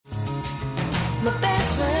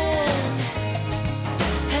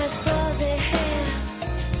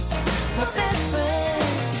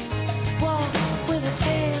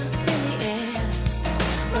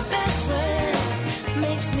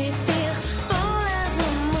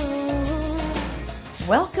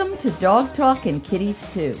Welcome to Dog Talk and Kitties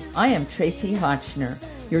Too. I am Tracy Hotchner,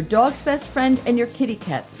 your dog's best friend and your kitty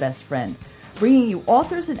cat's best friend, bringing you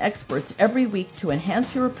authors and experts every week to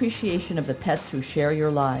enhance your appreciation of the pets who share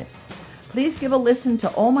your lives. Please give a listen to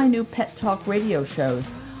all my new Pet Talk radio shows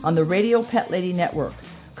on the Radio Pet Lady Network,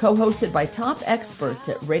 co-hosted by top experts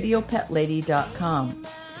at RadioPetLady.com.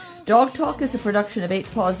 Dog Talk is a production of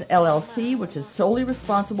 8 Paws LLC, which is solely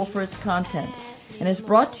responsible for its content, and is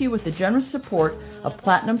brought to you with the generous support of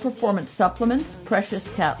Platinum Performance Supplements, Precious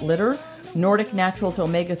Cat Litter, Nordic Naturals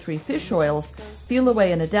Omega-3 Fish Oils,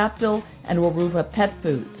 Feliway and Adaptil, and Weruva Pet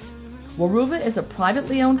Foods. Weruva is a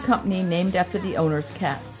privately owned company named after the owner's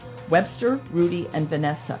cats, Webster, Rudy, and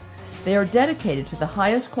Vanessa. They are dedicated to the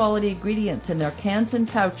highest quality ingredients in their cans and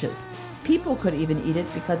pouches. People could even eat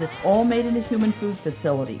it because it's all made in a human food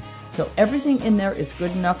facility, so everything in there is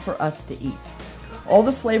good enough for us to eat. All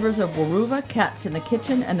the flavors of Weruva, Cats in the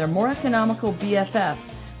Kitchen, and their more economical BFF,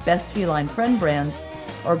 Best Feline Friend brands,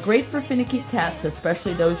 are great for finicky cats,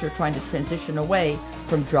 especially those who are trying to transition away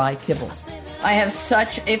from dry kibble. I have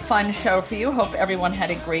such a fun show for you. Hope everyone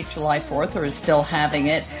had a great July 4th or is still having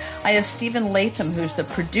it. I have Stephen Latham, who's the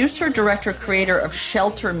producer, director, creator of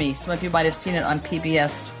Shelter Me. Some of you might have seen it on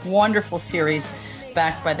PBS. Wonderful series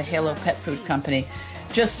backed by the Halo Pet Food Company.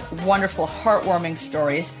 Just wonderful, heartwarming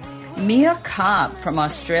stories. Mia Cobb from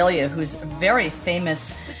Australia, who's a very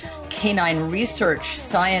famous canine research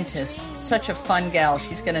scientist. Such a fun gal.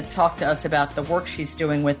 She's going to talk to us about the work she's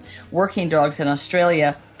doing with working dogs in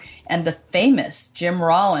Australia. And the famous Jim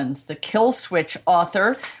Rollins, the Kill Switch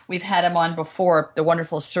author. We've had him on before, the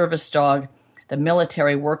wonderful service dog, the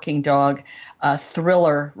military working dog,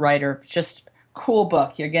 thriller writer. Just cool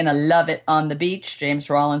book. You're going to love it on the beach. James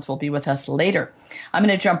Rollins will be with us later. I'm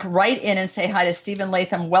going to jump right in and say hi to Stephen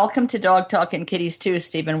Latham. Welcome to Dog Talk and Kitties Too,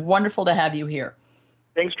 Stephen. Wonderful to have you here.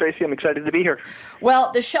 Thanks, Tracy. I'm excited to be here.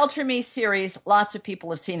 Well, the Shelter Me series, lots of people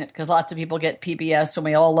have seen it because lots of people get PBS, and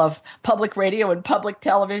we all love public radio and public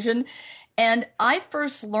television. And I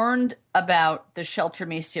first learned about the Shelter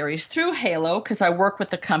Me series through Halo because I work with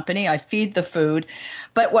the company. I feed the food.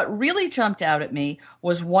 But what really jumped out at me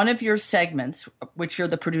was one of your segments, which you're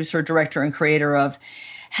the producer, director, and creator of,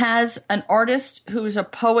 has an artist who's a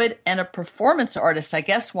poet and a performance artist, I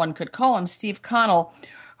guess one could call him, Steve Connell,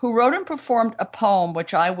 who wrote and performed a poem,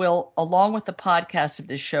 which I will, along with the podcast of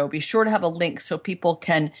this show, be sure to have a link so people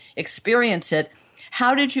can experience it.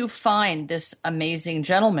 How did you find this amazing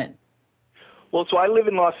gentleman? Well, so I live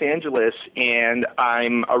in Los Angeles, and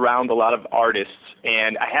I'm around a lot of artists,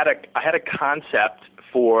 and I had a concept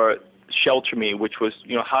for Shelter Me, which was,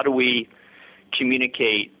 how do we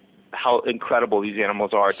communicate how incredible these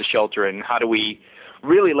animals are at the shelter, and how do we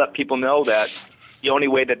really let people know that the only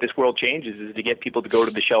way that this world changes is to get people to go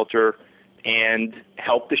to the shelter and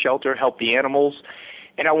help the shelter, help the animals.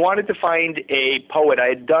 And I wanted to find a poet. I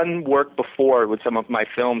had done work before with some of my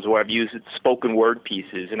films where I've used spoken word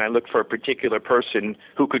pieces, and I looked for a particular person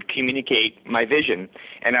who could communicate my vision.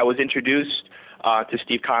 And I was introduced to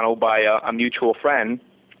Steve Connell by a mutual friend.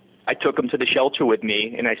 I took him to the shelter with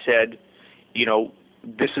me, and I said,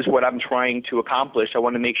 this is what I'm trying to accomplish. I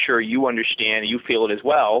want to make sure you understand, you feel it as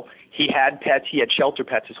well. He had pets. He had shelter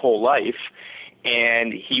pets his whole life.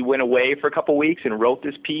 And he went away for a couple of weeks and wrote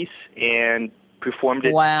this piece and performed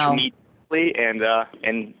it immediately.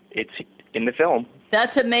 And it's in the film.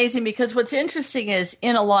 That's amazing because what's interesting is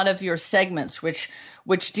in a lot of your segments, which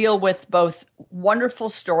deal with both wonderful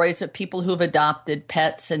stories of people who've adopted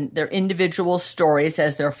pets and their individual stories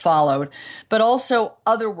as they're followed, but also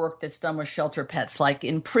other work that's done with shelter pets, like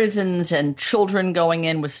in prisons and children going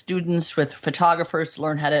in with students, with photographers to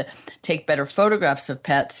learn how to take better photographs of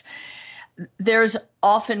pets. There's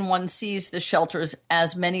often one sees the shelters,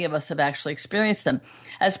 as many of us have actually experienced them,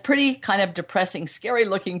 as pretty kind of depressing, scary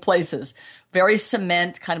looking places. Very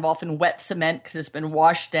cement, kind of often wet cement because it's been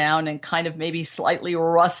washed down and kind of maybe slightly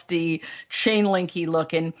rusty, chain linky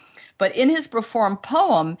looking. But in his performed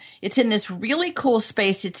poem, it's in this really cool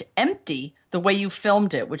space. It's empty the way you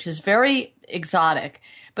filmed it, which is very exotic.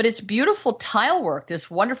 But it's beautiful tile work, this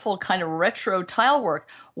wonderful kind of retro tile work.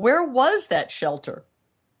 Where was that shelter?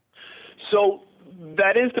 So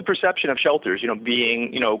that is the perception of shelters,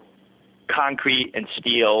 being, concrete and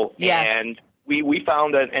steel. Yes. And we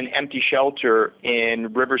found an empty shelter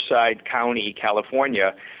in Riverside County,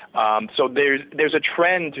 California. So there's a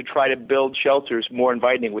trend to try to build shelters more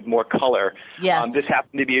inviting with more color. Yes. This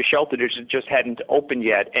happened to be a shelter that just hadn't opened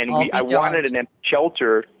yet, and I wanted an empty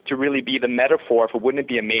shelter to really be the metaphor for wouldn't it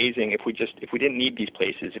be amazing if we didn't need these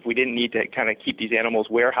places, if we didn't need to kind of keep these animals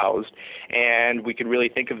warehoused, and we could really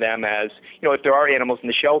think of them as, if there are animals in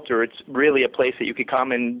the shelter, it's really a place that you could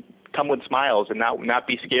come and come with smiles and not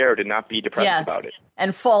be scared and not be depressed about it.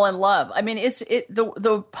 And fall in love. I mean,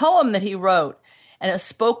 the poem that he wrote and a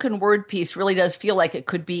spoken word piece really does feel like it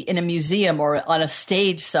could be in a museum or on a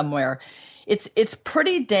stage somewhere. It's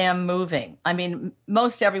pretty damn moving. I mean,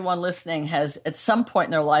 most everyone listening has at some point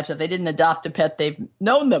in their lives, if they didn't adopt a pet, they've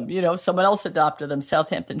known them. You know, someone else adopted them.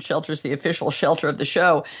 Southampton Shelter's the official shelter of the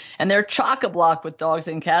show. And they're chock-a-block with dogs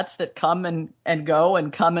and cats that come and go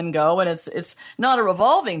and come and go. And it's not a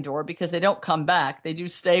revolving door because they don't come back. They do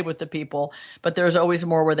stay with the people, but there's always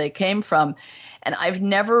more where they came from. And I've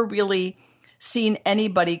never really seen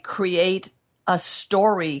anybody create a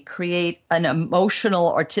story, create an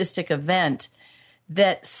emotional, artistic event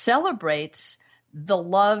that celebrates the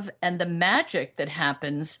love and the magic that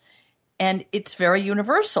happens, and it's very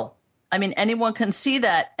universal. I mean, anyone can see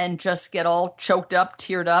that and just get all choked up,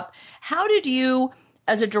 teared up. How did you,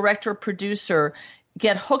 as a director, producer,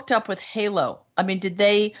 get hooked up with Halo? I mean, did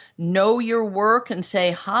they know your work and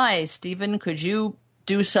say, hi, Stephen, could you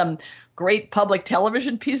do some great public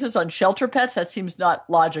television pieces on shelter pets? That seems not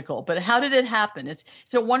logical, but how did it happen? It's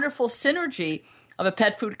a wonderful synergy of a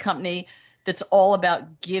pet food company that's all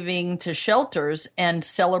about giving to shelters and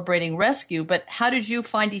celebrating rescue. But how did you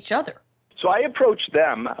find each other? So I approach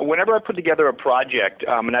them whenever I put together a project,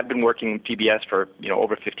 and I've been working with PBS for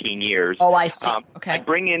over 15 years. Oh, I see. Okay. I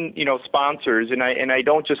bring in sponsors, and I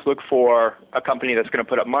don't just look for a company that's going to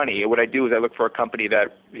put up money. What I do is I look for a company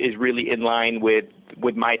that is really in line with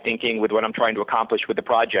my thinking, with what I'm trying to accomplish with the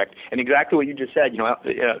project. And exactly what you just said,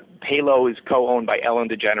 Halo is co-owned by Ellen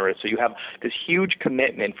DeGeneres, so you have this huge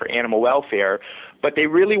commitment for animal welfare. But they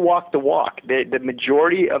really walk the walk. The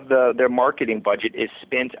majority of their marketing budget is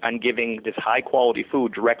spent on giving this high-quality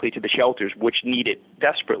food directly to the shelters, which need it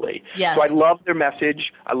desperately. Yes. So I love their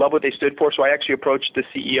message. I love what they stood for. So I actually approached the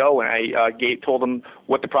CEO, and I told him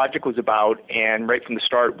what the project was about. And right from the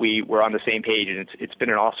start, we were on the same page, and it's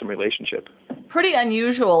been an awesome relationship. Pretty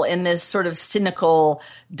unusual in this sort of cynical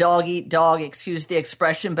dog-eat-dog, excuse the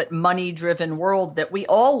expression, but money-driven world that we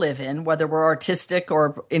all live in, whether we're artistic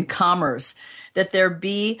or in commerce, that there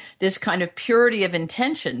be this kind of purity of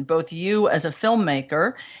intention, both you as a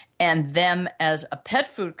filmmaker and them as a pet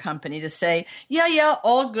food company, to say, yeah,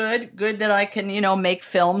 all good that I can, make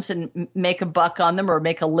films and make a buck on them or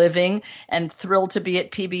make a living, and thrilled to be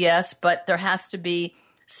at PBS, but there has to be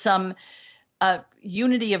some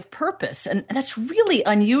unity of purpose. And that's really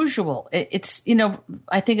unusual. It's,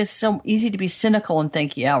 I think it's so easy to be cynical and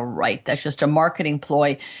think, yeah, right, that's just a marketing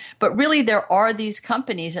ploy. But really, there are these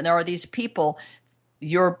companies and there are these people.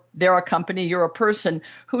 They're a company, you're a person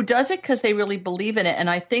who does it because they really believe in it.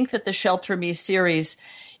 And I think that the Shelter Me series,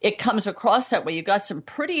 it comes across that way. You've got some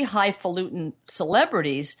pretty highfalutin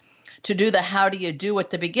celebrities to do the how do you do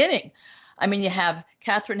at the beginning. I mean, you have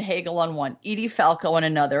Katherine Hagel on one, Edie Falco on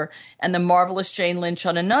another, and the marvelous Jane Lynch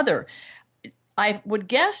on another. I would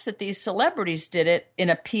guess that these celebrities did it in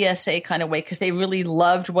a PSA kind of way because they really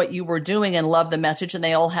loved what you were doing and loved the message, and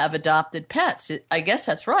they all have adopted pets. I guess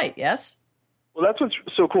that's right, yes? Well, that's what's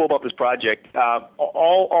so cool about this project.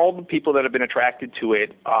 All the people that have been attracted to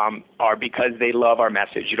it are because they love our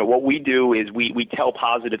message. What we do is we tell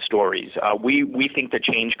positive stories. We think that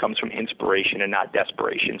change comes from inspiration and not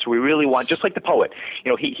desperation. So we really want, just like the poet,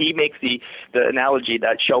 he makes the analogy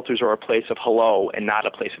that shelters are a place of hello and not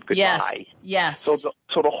a place of goodbye. Yes. So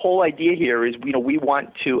the whole idea here is, we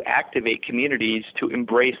want to activate communities to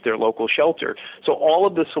embrace their local shelter. So all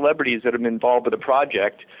of the celebrities that have been involved with the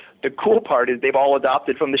project, the cool part is they've all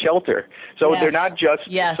adopted from the shelter. So they're not just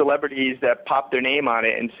celebrities that pop their name on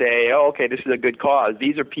it and say, oh, okay, this is a good cause.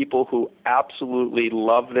 These are people who absolutely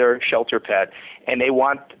love their shelter pet, and they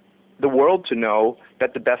want the world to know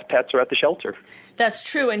that the best pets are at the shelter. That's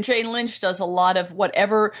true. And Jane Lynch does a lot of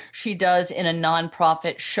whatever she does in a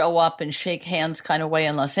nonprofit show up and shake hands kind of way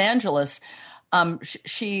in Los Angeles.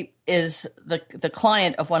 She is the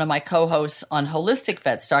client of one of my co-hosts on Holistic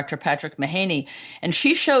Vets, Dr. Patrick Mahaney, and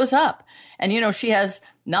she shows up. And, she has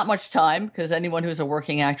not much time because anyone who's a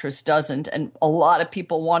working actress doesn't, and a lot of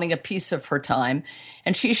people wanting a piece of her time.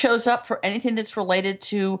 And she shows up for anything that's related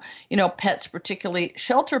to, pets, particularly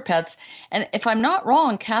shelter pets. And if I'm not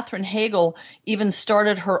wrong, Katherine Hagel even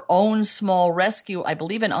started her own small rescue, I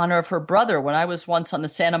believe in honor of her brother. When I was once on the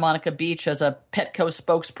Santa Monica beach as a Petco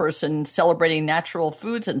spokesperson celebrating natural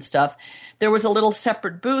foods and stuff, there was a little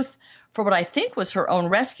separate booth for what I think was her own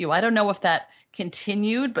rescue. I don't know if that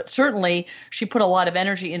continued, but certainly she put a lot of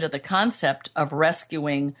energy into the concept of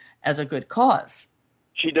rescuing as a good cause.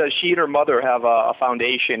 She does. She and her mother have a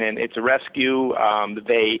foundation, and it's a rescue.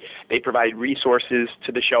 They provide resources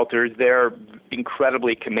to the shelters. They're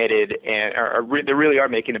incredibly committed, and they really are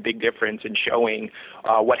making a big difference in showing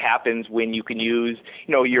what happens when you can use,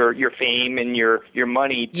 your fame and your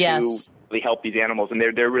money to really help these animals. And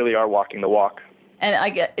they really are walking the walk. And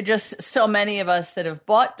I get just so many of us that have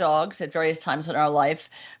bought dogs at various times in our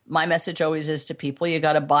life. My message always is to people, you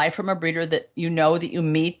got to buy from a breeder that you know, that you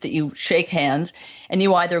meet, that you shake hands, and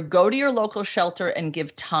you either go to your local shelter and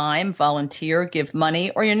give time, volunteer, give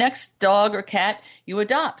money, or your next dog or cat you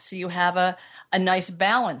adopt. So you have a nice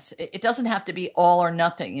balance. It doesn't have to be all or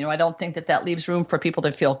nothing. I don't think that leaves room for people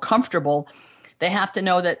to feel comfortable. They have to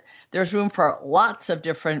know that there's room for lots of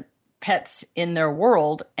different pets in their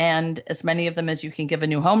world, and as many of them as you can give a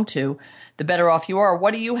new home to, the better off you are.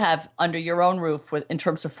 What do you have under your own roof in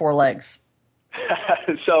terms of 4 legs?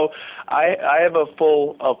 So I have a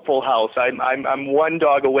full house. I'm one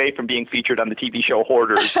dog away from being featured on the TV show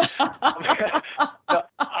Hoarders.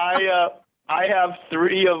 I have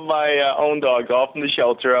 3 of my own dogs, all from the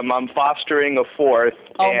shelter. I'm fostering a 4th.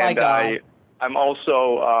 Oh, my God. I'm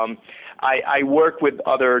also I work with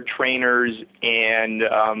other trainers and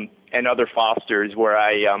other fosters where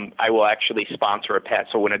I will actually sponsor a pet.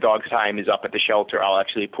 So when a dog's time is up at the shelter, I'll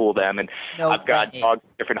actually pull them, and I've got dogs in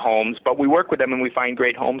different homes. But we work with them and we find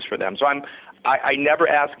great homes for them. So I never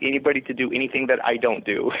ask anybody to do anything that I don't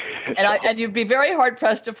do. And you'd be very hard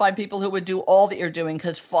pressed to find people who would do all that you're doing,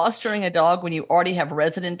 because fostering a dog when you already have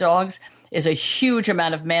resident dogs is a huge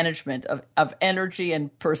amount of management of energy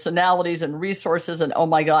and personalities and resources. And oh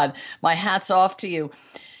my God, my hat's off to you.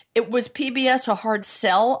 Was PBS a hard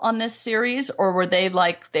sell on this series, or were they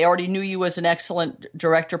they already knew you as an excellent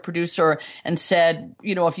director, producer, and said,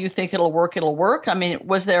 if you think it'll work, it'll work? I mean,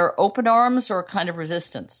 was there open arms or kind of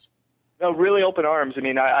resistance? No, really open arms. I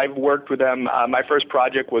mean, I've worked with them. My first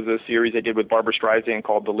project was a series I did with Barbara Streisand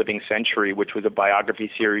called The Living Century, which was a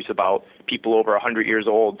biography series about people over 100 years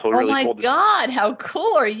old. So oh, my God. How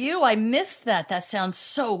cool are you? I missed that. That sounds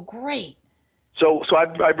so great. So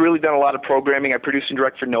I've really done a lot of programming. I produce and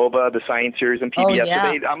direct for Nova, the science series, and PBS. Oh,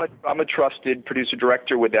 yeah. So I'm a trusted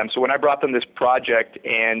producer-director with them. So when I brought them this project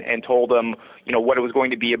and told them, what it was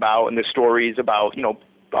going to be about, and the stories about,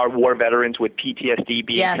 our war veterans with PTSD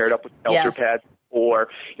being paired up with shelter pets, or,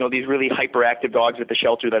 these really hyperactive dogs at the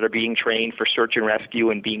shelter that are being trained for search and rescue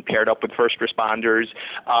and being paired up with first responders.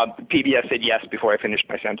 PBS said yes before I finished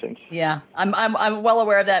my sentence. Yeah, I'm well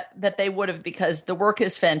aware of that they would have, because the work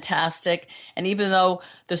is fantastic. And even though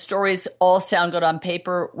the stories all sound good on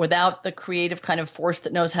paper, without the creative kind of force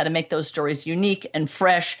that knows how to make those stories unique and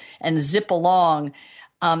fresh and zip along,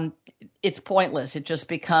 it's pointless. It just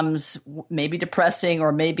becomes maybe depressing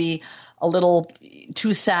or maybe a little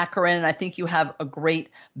too saccharine. And I think you have a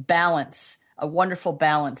great balance, a wonderful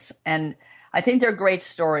balance. And I think they're great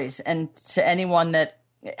stories. And to anyone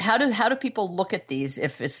how do people look at these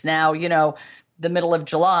if it's now, the middle of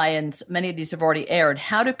July and many of these have already aired?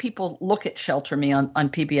 How do people look at Shelter Me on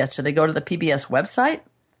PBS? Do they go to the PBS website?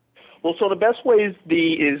 Well, so the best way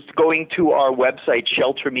is going to our website,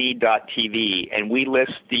 shelterme.tv, and we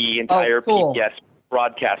list the entire PBS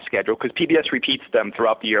broadcast schedule, because PBS repeats them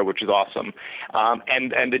throughout the year, which is awesome.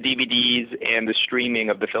 And the DVDs and the streaming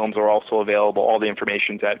of the films are also available. All the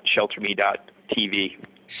information's at shelterme.tv.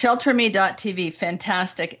 Shelterme.tv,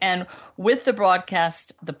 fantastic. And with the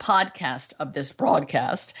podcast of this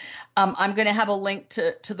broadcast, I'm going to have a link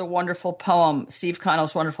to the wonderful poem, Steve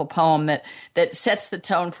Connell's wonderful poem that sets the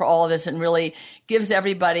tone for all of this and really gives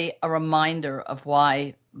everybody a reminder of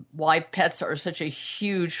why pets are such a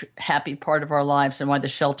huge, happy part of our lives and why the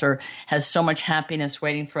shelter has so much happiness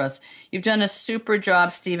waiting for us. You've done a super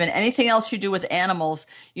job, Stephen. Anything else you do with animals,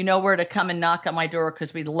 you know where to come and knock on my door,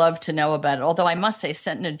 because we'd love to know about it. Although I must say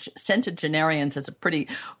centenarians is a pretty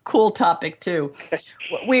cool topic too.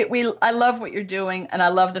 I love what you're doing, and I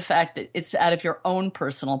love the fact that it's out of your own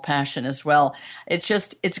personal passion as well.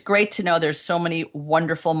 It's great to know there's so many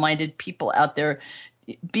wonderful-minded people out there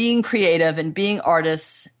being creative and being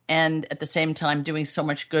artists, and at the same time doing so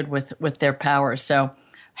much good with their power. So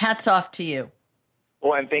hats off to you.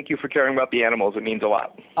 Well, and thank you for caring about the animals. It means a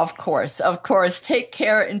lot. Of course. Take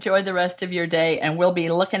care. Enjoy the rest of your day, and we'll be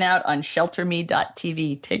looking out on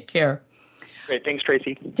shelterme.tv. Take care. Great. Thanks,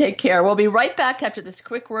 Tracy. Take care. We'll be right back after this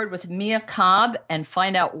quick word with Mia Cobb and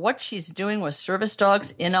find out what she's doing with service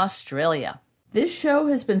dogs in Australia. This show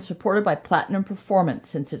has been supported by Platinum Performance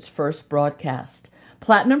since its first broadcast.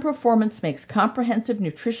 Platinum Performance makes comprehensive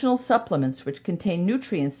nutritional supplements which contain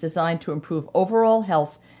nutrients designed to improve overall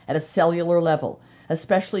health at a cellular level,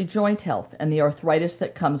 especially joint health and the arthritis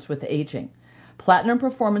that comes with aging. Platinum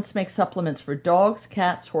Performance makes supplements for dogs,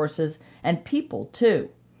 cats, horses, and people, too.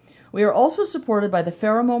 We are also supported by the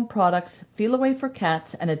pheromone products Feliway for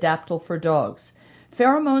cats and Adaptil for dogs.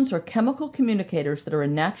 Pheromones are chemical communicators that are a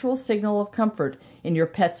natural signal of comfort in your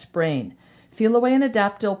pet's brain. Feliway and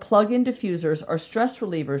Adaptil plug-in diffusers are stress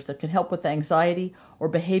relievers that can help with anxiety or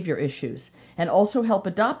behavior issues, and also help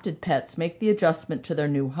adopted pets make the adjustment to their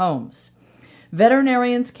new homes.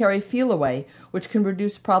 Veterinarians carry Feliway, which can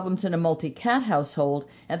reduce problems in a multi-cat household,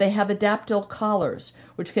 and they have Adaptil collars,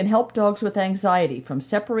 which can help dogs with anxiety from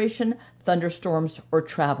separation, thunderstorms, or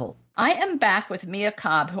travel. I am back with Mia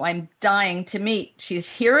Cobb, who I'm dying to meet. She's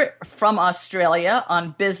here from Australia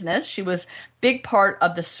on business. She was a big part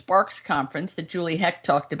of the Sparks conference that Julie Heck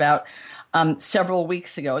talked about several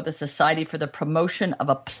weeks ago, the Society for the Promotion of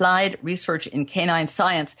Applied Research in Canine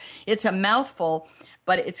Science. It's a mouthful,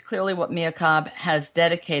 but it's clearly what Mia Cobb has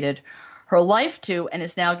dedicated her life to, and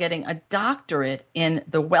is now getting a doctorate in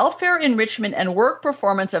the welfare, enrichment, and work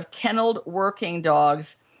performance of kennelled working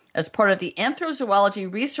dogs as part of the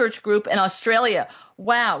Anthrozoology Research Group in Australia.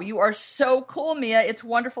 Wow, you are so cool, Mia. It's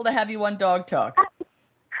wonderful to have you on Dog Talk.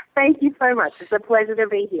 Thank you so much. It's a pleasure to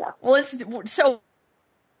be here. Well, it's so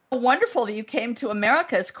wonderful that you came to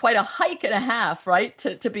America. It's quite a hike and a half, right,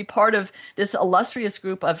 to be part of this illustrious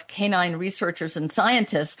group of canine researchers and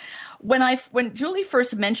scientists. When Julie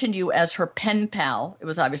first mentioned you as her pen pal, it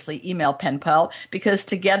was obviously email pen pal, because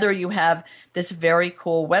together you have this very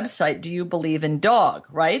cool website, Do You Believe in Dog,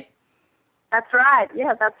 right? That's right.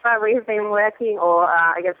 Yeah, that's right. We have been working, or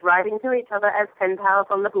writing to each other as pen pals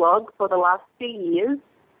on the blog for the last 2 years.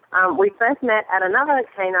 We first met at another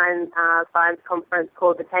canine science conference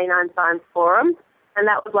called the Canine Science Forum, and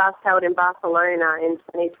that was last held in Barcelona in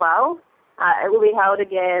 2012. It will be held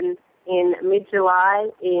again in mid-July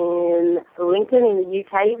in Lincoln in the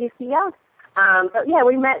UK this year. But yeah,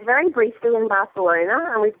 we met very briefly in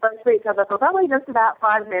Barcelona, and we spoke to each other for probably just about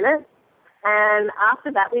 5 minutes. And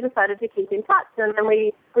after that, we decided to keep in touch, and then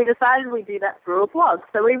we decided we'd do that through a blog.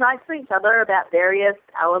 So we write to each other about various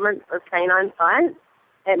elements of canine science.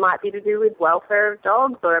 It might be to do with welfare of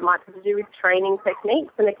dogs, or it might be to do with training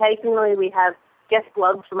techniques, and occasionally we have guest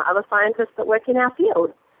blogs from other scientists that work in our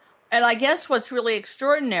field. And I guess what's really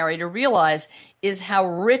extraordinary to realize is how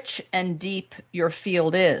rich and deep your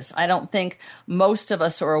field is. I don't think most of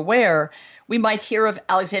us are aware. We might hear of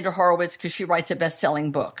Alexandra Horowitz because she writes a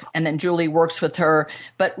best-selling book, and then Julie works with her.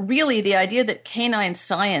 But really, the idea that canine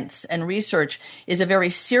science and research is a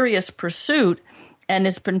very serious pursuit and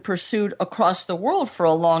it's been pursued across the world for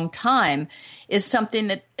a long time, is something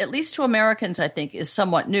that, at least to Americans, I think, is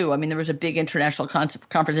somewhat new. I mean, there was a big international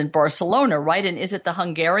conference in Barcelona, right? And is it the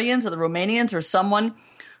Hungarians or the Romanians or someone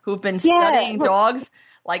who've been studying dogs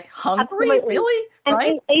like Hungary? Absolutely. Really? And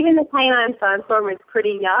right? Even the Canine Science Forum is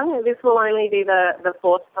pretty young. This will only be the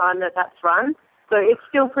fourth time that's run. So it's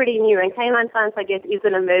still pretty new. And canine science, I guess, is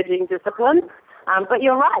an emerging discipline. But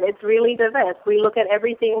you're right, it's really diverse. We look at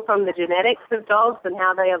everything from the genetics of dogs and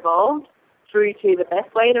how they evolved through to the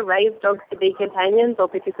best way to raise dogs to be companions or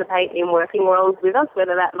participate in working roles with us,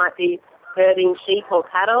 whether that might be herding sheep or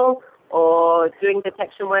cattle or doing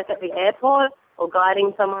detection work at the airport or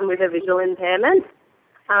guiding someone with a visual impairment.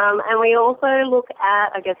 And we also look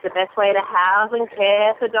at, I guess, the best way to house and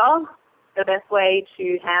care for dogs, the best way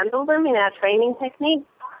to handle them in our training techniques,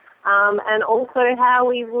 and also how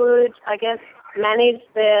we would, I guess, manage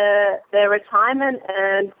their retirement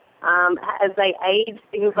and as they age,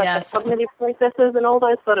 things like the cognitive processes and all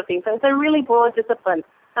those sort of things. So it's a really broad discipline.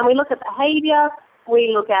 And we look at behavior,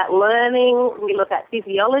 we look at learning, we look at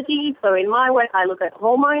physiology. So in my work, I look at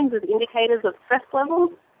hormones as indicators of stress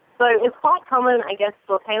levels. So it's quite common, I guess,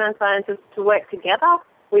 for canine scientists to work together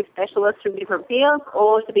with specialists from different fields,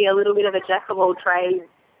 or to be a little bit of a jack of all trades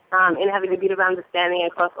in having a bit of understanding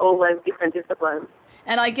across all those different disciplines.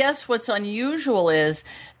 And I guess what's unusual is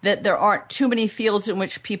that there aren't too many fields in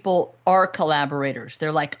which people are collaborators.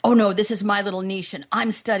 They're like, oh no, this is my little niche and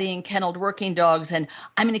I'm studying kennelled working dogs and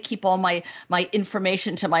I'm going to keep all my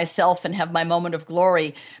information to myself and have my moment of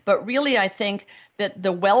glory. But really, I think that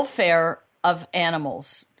the welfare of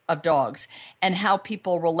animals, of dogs, and how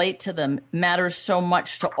people relate to them matters so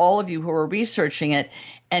much to all of you who are researching it,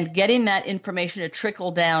 and getting that information to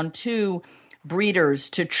trickle down to breeders,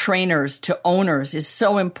 to trainers, to owners is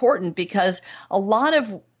so important, because a lot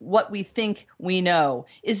of what we think we know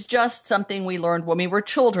is just something we learned when we were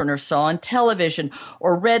children or saw on television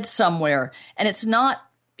or read somewhere. And it's not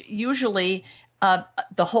usually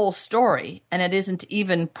the whole story, and it isn't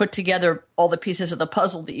even put together all the pieces of the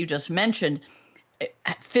puzzle that you just mentioned.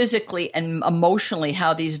 physically and emotionally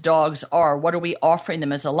how these dogs are. What are we offering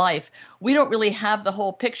them as a life? We don't really have the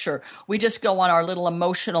whole picture. We just go on our little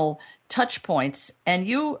emotional touch points. And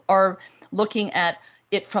you are looking at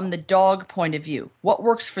it from the dog point of view. What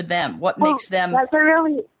works for them? What makes them... That's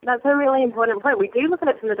a really important point. We do look at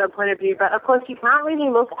it from the dog point of view, but of course you can't really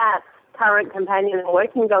look at current companion and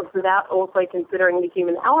working dogs without also considering the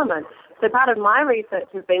human element. So part of my research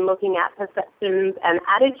has been looking at perceptions and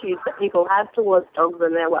attitudes that people have towards dogs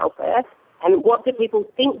and their welfare, and what do people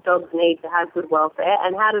think dogs need to have good welfare,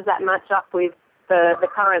 and how does that match up with the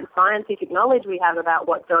current scientific knowledge we have about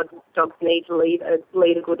what dogs need to lead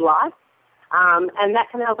a good life. And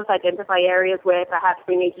that can help us identify areas where perhaps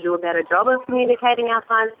we need to do a better job of communicating our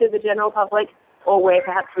science to the general public, or where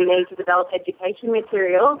perhaps we need to develop education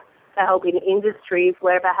materials to help in industries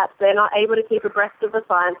where perhaps they're not able to keep abreast of the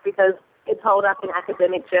science because it's holed up in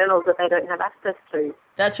academic journals that they don't have access to.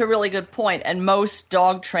 That's a really good point. And most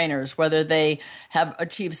dog trainers, whether they have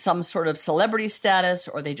achieved some sort of celebrity status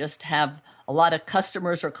or they just have a lot of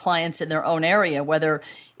customers or clients in their own area, whether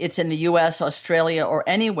it's in the U.S., Australia, or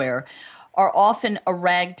anywhere, are often a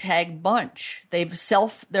ragtag bunch.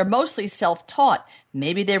 They're mostly self-taught.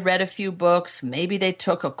 Maybe they read a few books, maybe they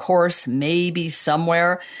took a course, maybe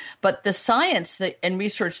somewhere. But the science and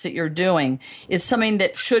research that you're doing is something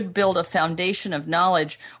that should build a foundation of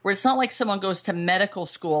knowledge where it's not like someone goes to medical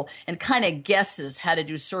school and kind of guesses how to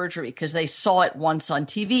do surgery because they saw it once on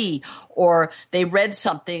TV or they read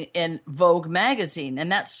something in Vogue magazine. And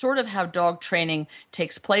that's sort of how dog training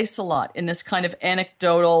takes place a lot, in this kind of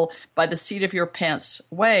anecdotal, by the seat of your pants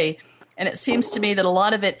way. And it seems to me that a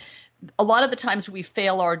lot of the times we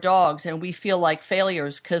fail our dogs and we feel like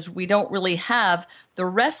failures because we don't really have the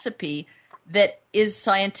recipe that is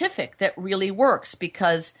scientific, that really works,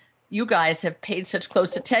 because you guys have paid such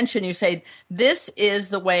close attention. You say, this is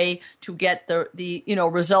the way to get the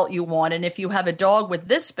result you want. And if you have a dog with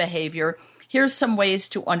this behavior, here's some ways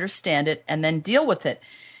to understand it and then deal with it.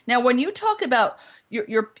 Now, when you talk about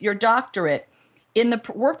your doctorate, in the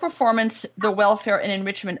work performance, the welfare and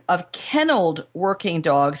enrichment of kenneled working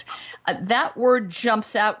dogs, that word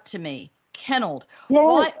jumps out to me. Kenneled.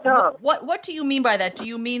 Yes, What do you mean by that? Do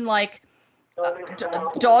you mean like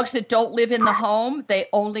dogs that don't live in the home? They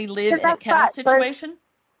only live in a kennel situation?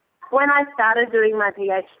 So when I started doing my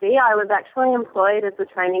PhD, I was actually employed as a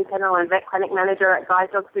training kennel and vet clinic manager at Guide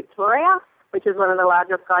Dogs Victoria, which is one of the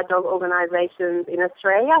largest guide dog organisations in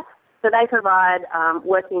Australia. So they provide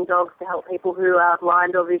working dogs to help people who are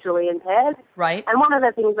blind or visually impaired. Right. And one of the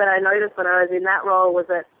things that I noticed when I was in that role was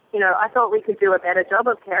that, I thought we could do a better job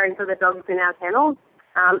of caring for the dogs in our kennels.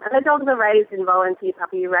 And the dogs are raised in volunteer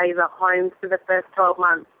puppy raiser homes for the first 12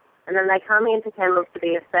 months. And then they come into kennels to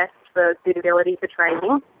be assessed for suitability for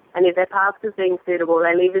training. And if they're passed as being suitable,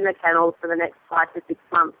 they live in the kennels for the next 5 to 6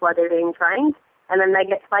 months while they're being trained. And then they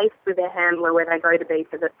get placed with their handler where they go to be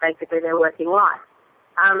for basically their working life.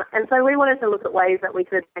 And so we wanted to look at ways that we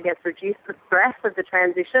could, reduce the stress of the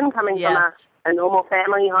transition coming from a normal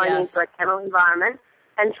family home into a kennel environment,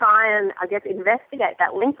 and try and, investigate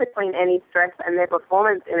that link between any stress and their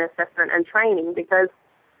performance in assessment and training. Because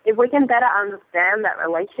if we can better understand that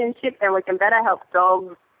relationship, then we can better help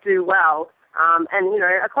dogs do well.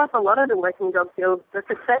 Across a lot of the working dog fields, the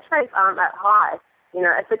success rates aren't that high.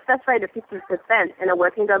 A success rate of 50% in a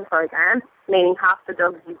working dog program, meaning half the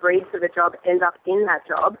dogs you breed for the job end up in that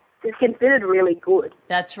job, is considered really good.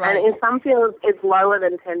 That's right. And in some fields, it's lower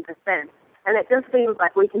than 10%. And it just seems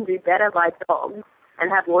like we can do better by dogs and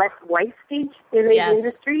have less wastage in these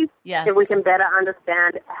industries if we can better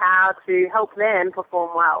understand how to help them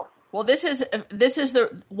perform well. Well, this is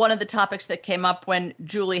one of the topics that came up when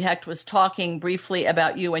Julie Hecht was talking briefly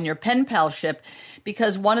about you and your pen palship,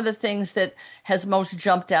 because one of the things that has most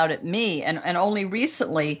jumped out at me, and only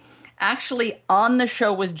recently, actually on the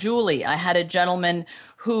show with Julie, I had a gentleman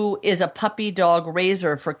who is a puppy dog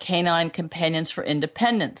raiser for Canine Companions for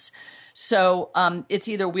Independence. So it's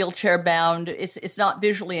either wheelchair bound, it's not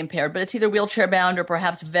visually impaired, but it's either wheelchair bound or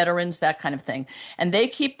perhaps veterans, that kind of thing. And they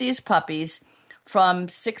keep these puppies from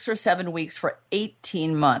 6 or 7 weeks for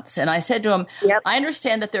 18 months. And I said to him, I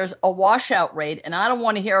understand that there's a washout rate, and I don't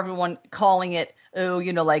want to hear everyone calling it, a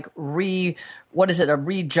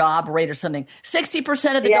re-job rate or something.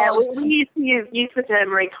 60% of the dogs. We used to use the term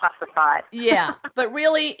reclassified. Yeah, but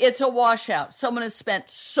really it's a washout. Someone has spent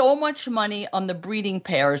so much money on the breeding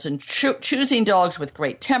pairs and choosing dogs with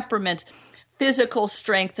great temperaments, physical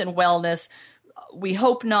strength and wellness. We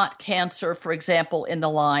hope not cancer, for example, in the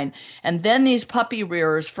line. And then these puppy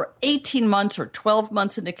rearers for 18 months or 12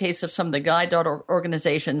 months in the case of some of the guide dog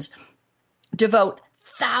organizations devote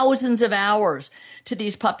thousands of hours to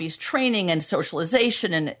these puppies' training and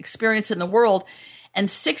socialization and experience in the world. And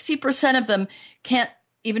 60% of them can't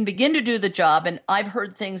even begin to do the job. And I've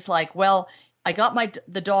heard things like, well, I got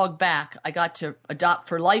the dog back. I got to adopt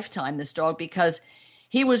for lifetime this dog because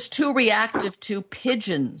he was too reactive to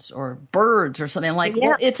pigeons or birds or something. Like,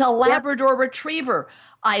 well, it's a Labrador retriever.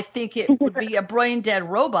 I think it would be a brain dead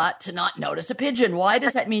robot to not notice a pigeon. Why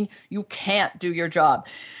does that mean you can't do your job?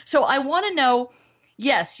 So I want to know,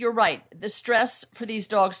 yes, you're right. The stress for these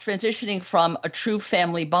dogs transitioning from a true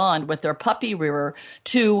family bond with their puppy rearer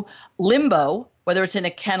to limbo, whether it's in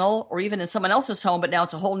a kennel or even in someone else's home, but now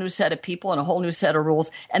it's a whole new set of people and a whole new set of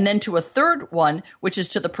rules. And then to a third one, which is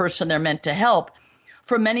to the person they're meant to help.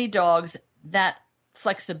 For many dogs, that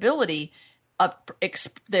flexibility,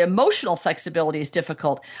 the emotional flexibility is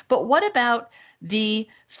difficult. But what about the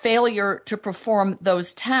failure to perform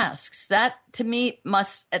those tasks? That, to me,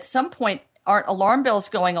 must at some point, aren't alarm bells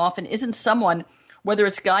going off, and isn't someone, whether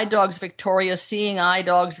it's Guide Dogs Victoria, Seeing Eye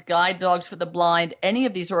Dogs, Guide Dogs for the Blind, any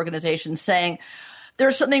of these organizations saying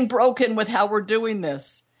there's something broken with how we're doing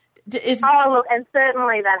this? Look, and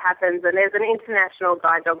certainly that happens. And there's an International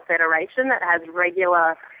Guide Dog Federation that has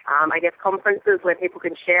regular, conferences where people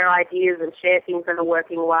can share ideas and share things that are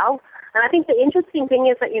working well. And I think the interesting thing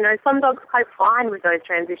is that, some dogs cope fine with those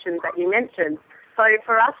transitions that you mentioned. So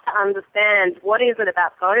for us to understand what is it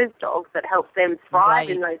about those dogs that helps them thrive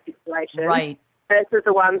in those situations versus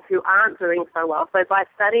the ones who aren't doing so well. So by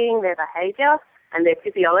studying their behavior and their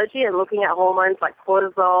physiology and looking at hormones like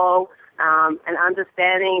cortisol, and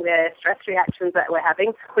understanding the stress reactions that we're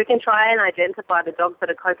having, we can try and identify the dogs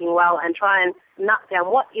that are coping well and try and nut down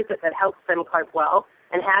what is it that helps them cope well,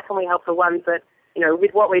 and how can we help the ones that,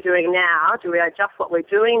 with what we're doing now, do we adjust what we're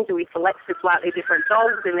doing? Do we select for slightly different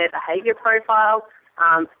dogs in their behavior profile?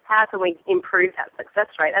 How can we improve that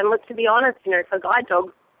success rate? And look, to be honest, for guide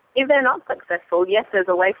dogs, if they're not successful, yes, there's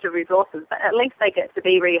a waste of resources, but at least they get to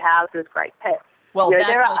be rehoused as great pets. Well,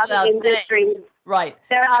 there are other industries. Right.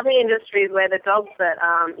 There are other industries where the dogs that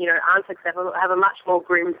aren't successful have a much more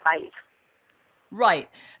grim fate. Right.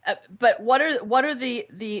 But what are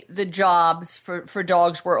the jobs for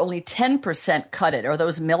dogs where only 10% cut it? Are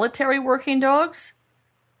those military working dogs?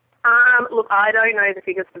 Look, I don't know the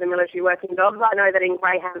figures for the military working dogs. I know that in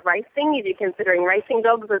greyhound racing, if you're considering racing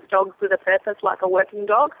dogs as dogs with a purpose like a working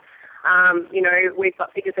dog, we've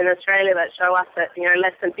got figures in Australia that show us that,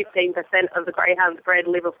 less than 15% of the greyhounds bred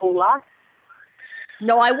live a full life.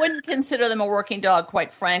 No, I wouldn't consider them a working dog,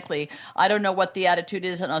 quite frankly. I don't know what the attitude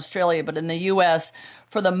is in Australia, but in the U.S.,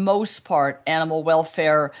 for the most part, animal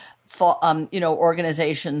welfare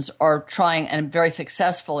organizations are trying and very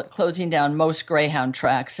successful at closing down most greyhound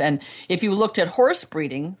tracks. And if you looked at horse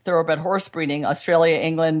breeding, thoroughbred horse breeding, Australia,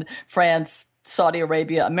 England, France, Saudi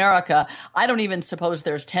Arabia, America, I don't even suppose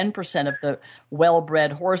there's 10% of the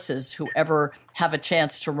well-bred horses who ever have a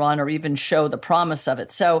chance to run or even show the promise of it.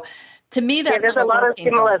 So to me, that's there's a lot of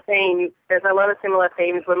similar themes. There's a lot of similar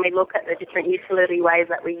themes when we look at the different utility ways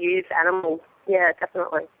that we use animals. Yeah,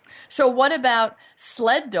 definitely. So what about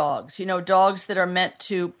sled dogs? Dogs that are meant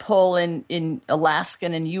to pull in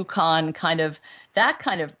Alaskan and Yukon,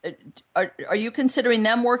 are you considering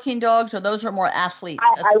them working dogs, or those are more athletes?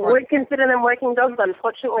 I would consider them working dogs.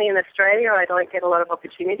 Unfortunately, in Australia, I don't get a lot of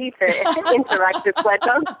opportunity to interact with sled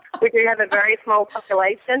dogs. We do have a very small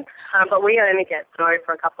population, but we only get snow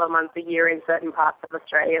for a couple of months a year in certain parts of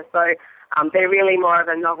Australia. So they're really more of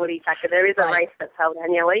a novelty factor. There is a race that's held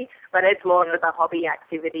annually, but it's more of a hobby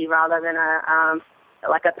activity rather than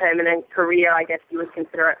a permanent career, I guess you would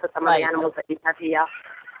consider it for some of the animals that you have here.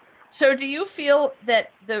 So do you feel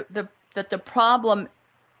that the problem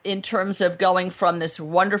in terms of going from this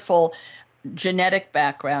wonderful genetic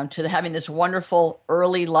background to having this wonderful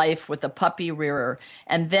early life with a puppy rearer,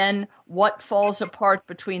 and then what falls apart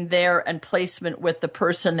between there and placement with the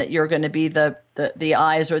person that you're going to be the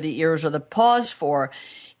eyes or the ears or the paws for,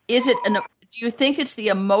 do you think it's the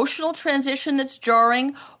emotional transition that's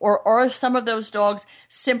jarring, or are some of those dogs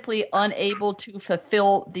simply unable to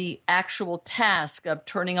fulfill the actual task of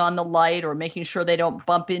turning on the light or making sure they don't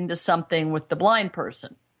bump into something with the blind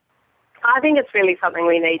person? I think it's really something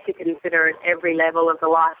we need to consider at every level of the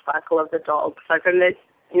life cycle of the dog. So from the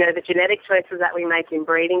genetic choices that we make in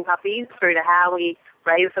breeding puppies through to how we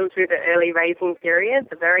raise them through the early raising period,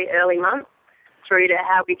 the very early months, through to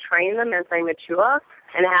how we train them as they mature,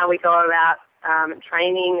 and how we go about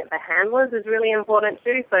training the handlers is really important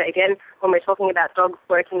too. So again, when we're talking about dogs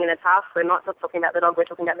working in a task, we're not just talking about the dog, we're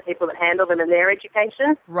talking about the people that handle them and their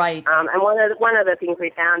education. Right. And one of the things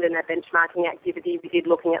we found in that benchmarking activity we did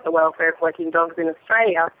looking at the welfare of working dogs in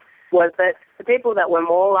Australia was that the people that were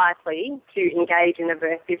more likely to engage in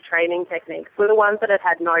aversive training techniques were the ones that had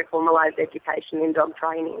had no formalised education in dog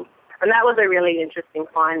training. And that was a really interesting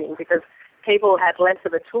finding because people had less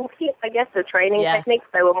of a toolkit, I guess, of training techniques.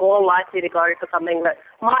 They were more likely to go for something that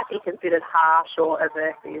might be considered harsh or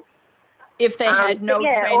aversive. If they had no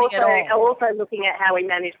training at all. Also looking at how we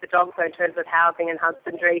manage the dogs in terms of housing and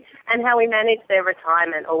husbandry and how we manage their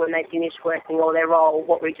retirement or when they finish working or their role,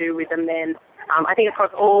 what we do with them then. I think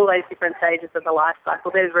across all those different stages of the life cycle,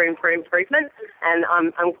 there's room for improvement, and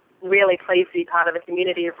I'm really pleased to be part of a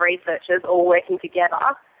community of researchers all working together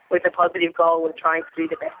with a positive goal of trying to do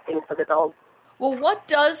the best thing for the dog. Well, what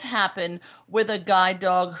does happen with a guide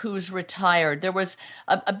dog who's retired? There was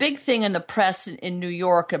a big thing in the press in New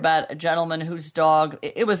York about a gentleman whose dog,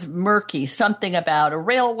 it was murky, something about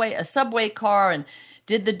a subway car, and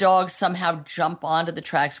did the dog somehow jump onto the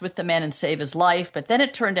tracks with the man and save his life? But then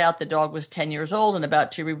it turned out the dog was 10 years old and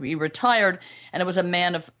about to be retired, and it was a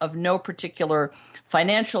man of no particular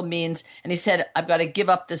financial means. And he said, I've got to give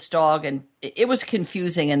up this dog. And it was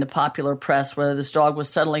confusing in the popular press whether this dog was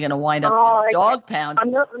suddenly going to wind up in a dog pound.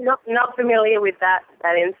 I'm not familiar with that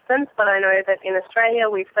instance, but I know that in Australia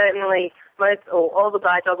we certainly all the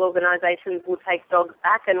guide dog organisations will take dogs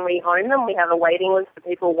back and rehome them. We have a waiting list for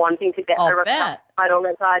people wanting to get a retired or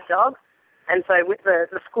retired dog. And so with the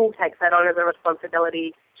school takes that on as a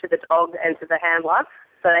responsibility to the dog and to the handler.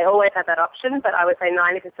 So they always have that option, but I would say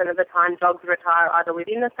 90% of the time dogs retire either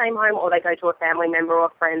within the same home or they go to a family member or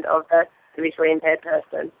friend of the visually impaired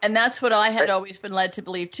person. And that's what I had always been led to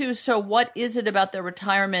believe too. So what is it about their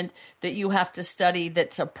retirement that you have to study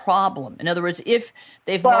that's a problem? In other words, if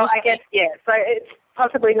they've I guess, so it's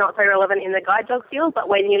possibly not so relevant in the guide dog field, but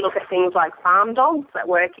when you look at things like farm dogs that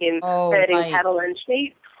work in herding cattle and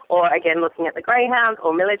sheep, or again looking at the greyhounds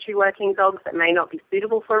or military working dogs that may not be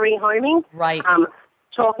suitable for rehoming. Right.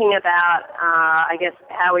 Talking about, I guess,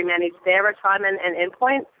 how we manage their retirement and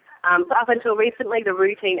endpoints. So up until recently, the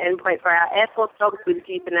routine endpoint for our Air Force dogs was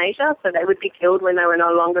euthanasia, so they would be killed when they were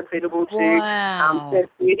no longer suitable to serve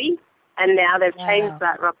duty. And now they've changed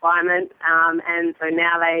that requirement, and so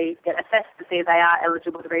now they get assessed to see if they are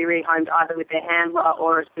eligible to be rehomed either with their handler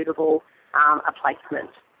or a suitable a placement.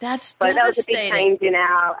 That's so devastating. That was a big change in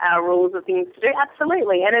our rules of things to do.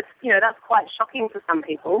 Absolutely, and it's that's quite shocking for some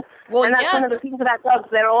people. Well, and that's one of the things about dogs.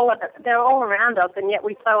 They're all around us, and yet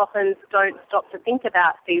we so often don't stop to think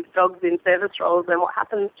about these dogs in service roles and what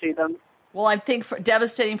happens to them. Well, I think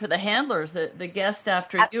devastating for the handlers. The guest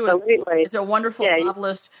after Absolutely. you is a wonderful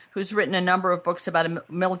novelist who's written a number of books about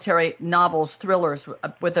military novels, thrillers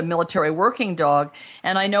with a military working dog.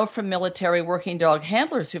 And I know from military working dog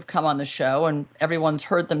handlers who've come on the show, and everyone's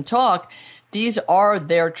heard them talk, these are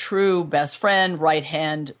their true best friend,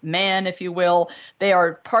 right-hand man, if you will. They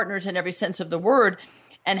are partners in every sense of the word.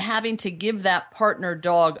 And having to give that partner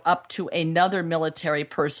dog up to another military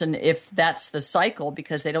person, if that's the cycle,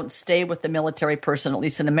 because they don't stay with the military person, at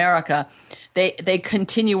least in America, they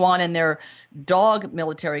continue on in their dog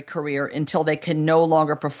military career until they can no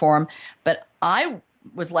longer perform. But I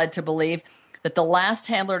was led to believe that the last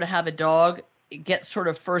handler to have a dog gets sort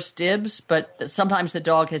of first dibs, but that sometimes the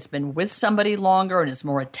dog has been with somebody longer and is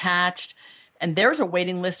more attached. And there's a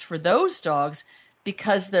waiting list for those dogs,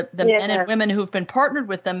 because the men and women who've been partnered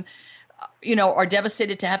with them, are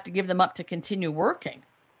devastated to have to give them up to continue working.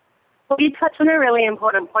 Well, you touch on a really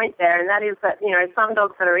important point there, and that is that, some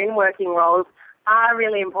dogs that are in working roles are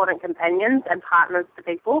really important companions and partners to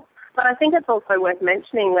people. But I think it's also worth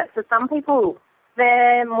mentioning that for some people,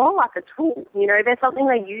 they're more like a tool. They're something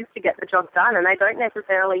they use to get the job done, and they don't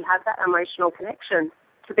necessarily have that emotional connection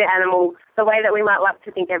to the animal the way that we might like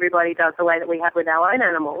to think everybody does, the way that we have with our own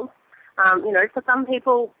animals. For some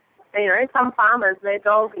people, some farmers, their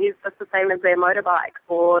dog is just the same as their motorbike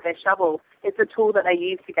or their shovel. It's a tool that they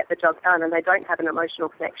use to get the job done, and they don't have an emotional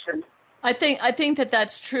connection. I think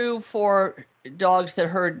that's true for dogs that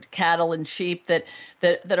herd cattle and sheep, that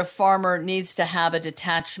a farmer needs to have a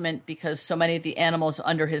detachment because so many of the animals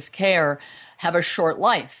under his care have a short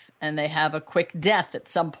life and they have a quick death at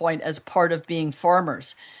some point as part of being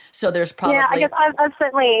farmers. So there's probably... Yeah, I guess I've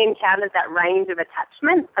certainly encountered that range of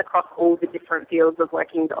attachment across all the different fields of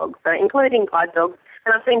working dogs, so including guide dogs.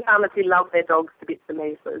 And I've seen farmers who love their dogs to bits and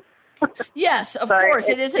pieces. Yes, of course.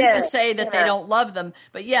 It isn't to say that they don't love them,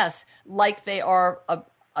 but yes, like they are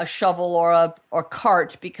a shovel or a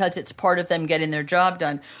cart because it's part of them getting their job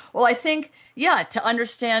done. Well, I think, to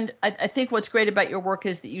understand, I think what's great about your work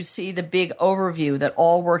is that you see the big overview that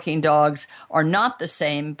all working dogs are not the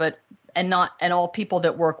same, and all people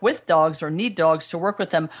that work with dogs or need dogs to work with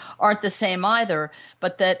them aren't the same either,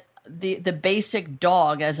 but that the basic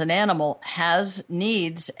dog as an animal has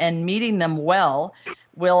needs, and meeting them well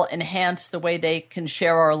will enhance the way they can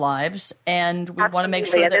share our lives. And we want to make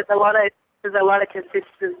sure that there's a lot of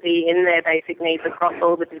consistency in their basic needs across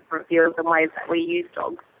all the different fields and ways that we use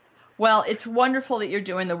dogs. Well, it's wonderful that you're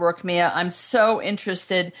doing the work, Mia. I'm so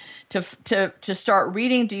interested to start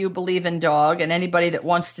reading Do You Believe in Dog? And anybody that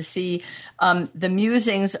wants to see the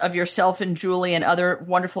musings of yourself and Julie and other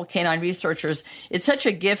wonderful canine researchers. It's such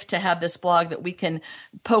a gift to have this blog that we can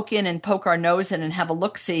poke in and poke our nose in and have a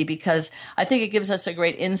look-see, because I think it gives us a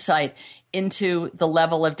great insight into the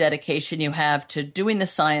level of dedication you have to doing the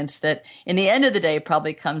science that, in the end of the day,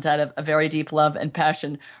 probably comes out of a very deep love and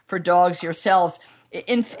passion for dogs yourselves.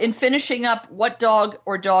 In finishing up, what dog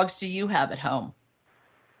or dogs do you have at home?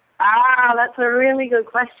 That's a really good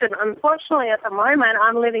question. Unfortunately, at the moment,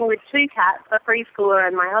 I'm living with 2 cats, a preschooler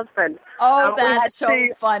and my husband. Oh, that's so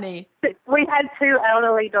funny. We had 2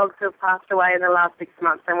 elderly dogs who have passed away in the last 6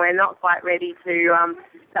 months, and we're not quite ready to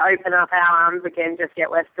open up our arms again just yet.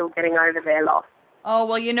 We're still getting over their loss. Oh,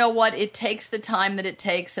 well, you know what? It takes the time that it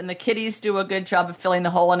takes, and the kitties do a good job of filling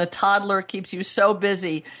the hole, and a toddler keeps you so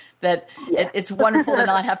busy that it's wonderful to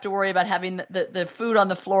not have to worry about having the food on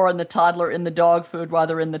the floor and the toddler in the dog food while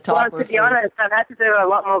they're in the toddler food. Well, to be honest, I've had to do a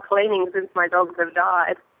lot more cleaning since my dogs have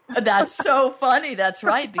died. That's so funny. That's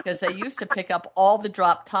right, because they used to pick up all the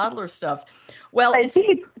dropped toddler stuff. Well,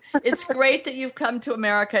 it's great that you've come to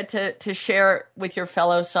America to share with your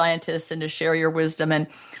fellow scientists and to share your wisdom. And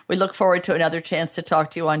we look forward to another chance to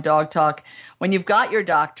talk to you on Dog Talk. When you've got your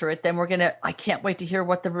doctorate, then I can't wait to hear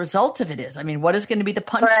what the result of it is. I mean, what is going to be the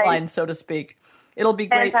punchline, so to speak? It'll be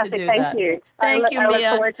great to do that. Thank you. Thank you, Mia. I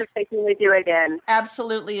look forward to speaking with you again.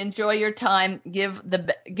 Absolutely. Enjoy your time. Give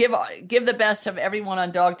the best of everyone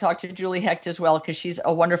on Dog Talk to Julie Hecht as well, because she's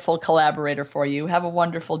a wonderful collaborator for you. Have a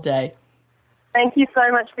wonderful day. Thank you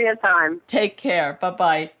so much for your time. Take care.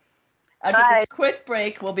 Bye-bye. After this quick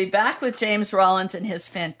break, we'll be back with James Rollins and his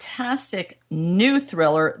fantastic new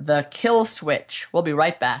thriller, The Kill Switch. We'll be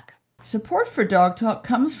right back. Support for Dog Talk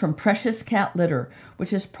comes from Precious Cat Litter,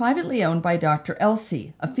 which is privately owned by Dr.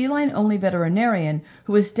 Elsie, a feline-only veterinarian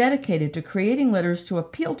who is dedicated to creating litters to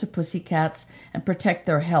appeal to pussycats and protect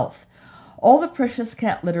their health. All the Precious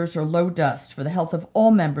Cat litters are low dust for the health of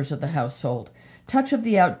all members of the household. Touch of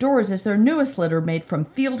the Outdoors is their newest litter made from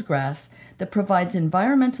field grass that provides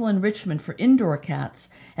environmental enrichment for indoor cats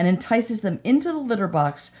and entices them into the litter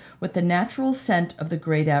box with the natural scent of the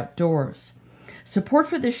great outdoors. Support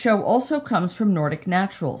for this show also comes from Nordic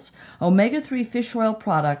Naturals, omega-3 fish oil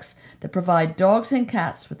products that provide dogs and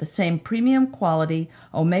cats with the same premium quality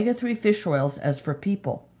omega-3 fish oils as for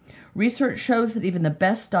people. Research shows that even the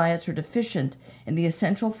best diets are deficient in the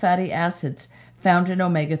essential fatty acids found in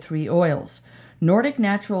omega-3 oils. Nordic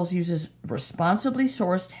Naturals uses responsibly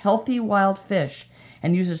sourced, healthy wild fish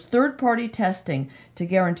and uses third-party testing to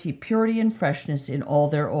guarantee purity and freshness in all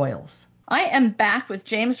their oils. I am back with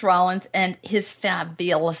James Rollins and his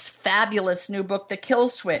fabulous new book, The Kill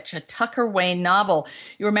Switch, a Tucker Wayne novel.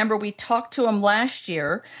 You remember we talked to him last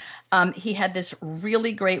year. He had this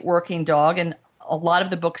really great working dog, and a lot of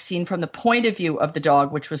the book seen from the point of view of the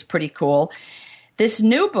dog, which was pretty cool. This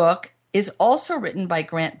new book is also written by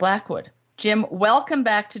Grant Blackwood. Jim, welcome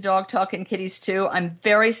back to Dog Talk and Kitties Too. I'm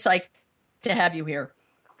very psyched to have you here.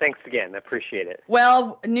 Thanks again. I appreciate it.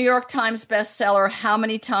 Well, New York Times bestseller, how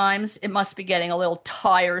many times? It must be getting a little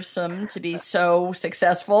tiresome to be so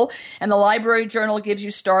successful. And the Library Journal gives you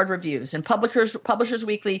starred reviews, and Publishers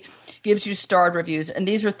Weekly gives you starred reviews. And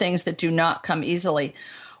these are things that do not come easily.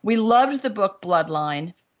 We loved the book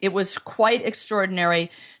Bloodline. It was quite extraordinary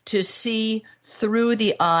to see through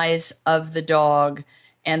the eyes of the dog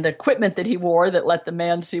and the equipment that he wore that let the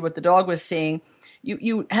man see what the dog was seeing.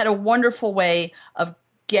 You had a wonderful way of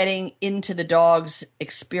getting into the dog's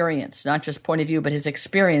experience, not just point of view, but his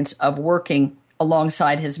experience of working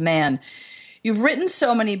alongside his man. You've written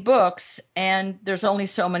so many books, and there's only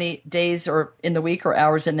so many days or in the week or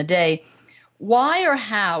hours in the day. Why or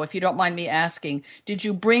how, if you don't mind me asking, did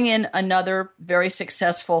you bring in another very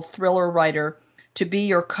successful thriller writer to be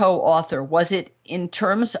your co-author? Was it in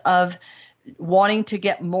terms of wanting to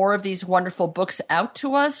get more of these wonderful books out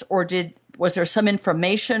to us, or was there some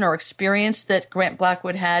information or experience that Grant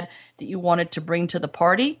Blackwood had that you wanted to bring to the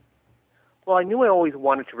party? Well, I knew I always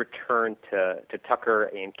wanted to return to Tucker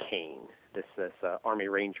and Kane, this Army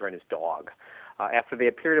Ranger and his dog. After they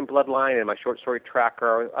appeared in Bloodline and my short story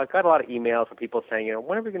tracker, I got a lot of emails from people saying,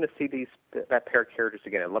 when are we going to see that pair of characters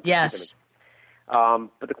again? I'd love to see them.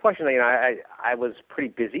 But the question, I was pretty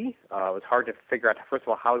busy. It was hard to figure out, first of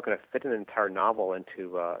all, how I was going to fit an entire novel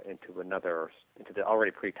into the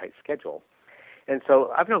already pretty tight schedule. And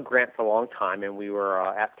so I've known Grant for a long time, and we were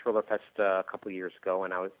at Thriller Fest a couple of years ago,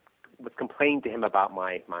 and I was complaining to him about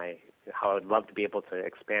my how I'd love to be able to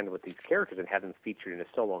expand with these characters and have them featured in a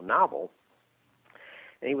solo novel.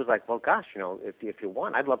 And he was like, "Well, gosh, if you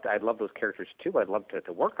want, I'd love those characters too. I'd love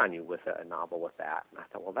to work on you with a novel with that." And I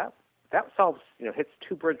thought, well, that solves, hits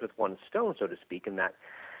two birds with one stone, so to speak, in that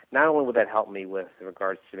not only would that help me with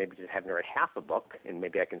regards to maybe just having to write half a book, and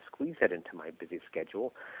maybe I can squeeze that into my busy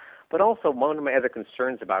schedule, but also one of my other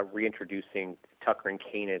concerns about reintroducing Tucker and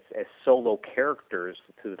Kane as solo characters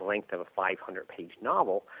through the length of a 500-page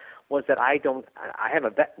novel was that I have a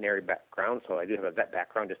veterinary background, so I do have a vet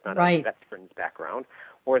background, just not a veteran's background.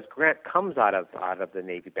 Whereas Grant comes out of the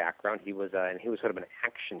Navy background. He was sort of an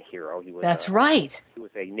action hero. That's right. He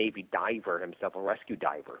was a Navy diver himself, a rescue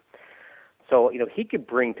diver. So, he could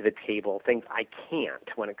bring to the table things I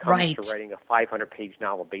can't when it comes to writing a 500-page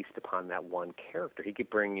novel based upon that one character. He could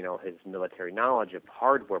bring, his military knowledge of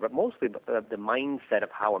hardware, but mostly the mindset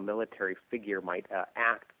of how a military figure might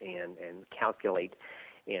act and calculate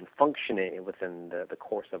and function within the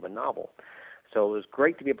course of a novel. So it was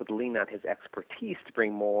great to be able to lean on his expertise to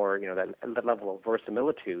bring more, that level of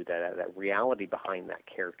verisimilitude, that reality behind that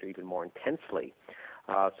character even more intensely.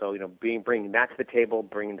 So, bringing that to the table,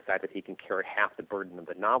 bringing the fact that he can carry half the burden of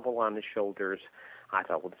the novel on his shoulders, I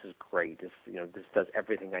thought, well, this is great. This does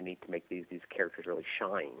everything I need to make these characters really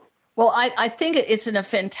shine. Well, I think it's in a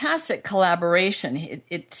fantastic collaboration.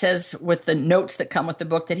 It says with the notes that come with the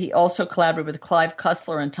book that he also collaborated with Clive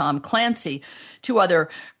Cussler and Tom Clancy, two other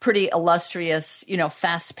pretty illustrious,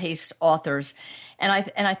 fast-paced authors. And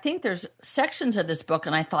I think there's sections of this book,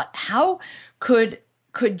 and I thought, how could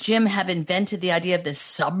Jim have invented the idea of this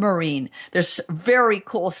submarine? There's very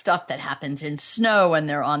cool stuff that happens in snow, and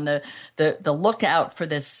they're on the lookout for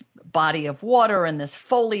this body of water and this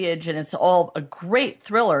foliage, and it's all a great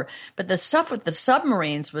thriller. But the stuff with the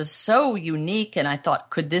submarines was so unique, and I thought,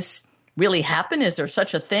 could this really happen? Is there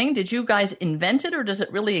such a thing? Did you guys invent it, or does it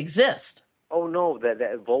really exist? Oh, no,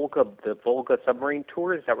 the Volga submarine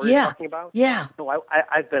tour, is that what you're talking about? Yeah. No,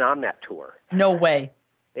 I've been on that tour. No way.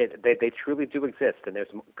 They truly do exist, and there's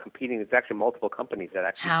actually multiple companies that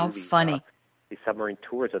actually do these submarine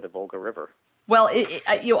tours of the Volga River. Well,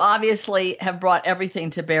 you obviously have brought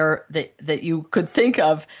everything to bear that you could think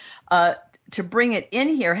of to bring it in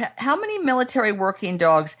here. How many military working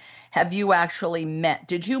dogs have you actually met?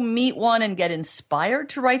 Did you meet one and get inspired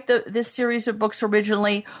to write this series of books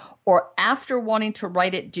originally? Or after wanting to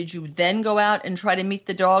write it, did you then go out and try to meet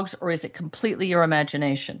the dogs, or is it completely your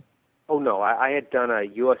imagination? Oh, no. I had done a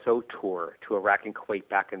USO tour to Iraq and Kuwait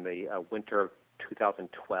back in the winter of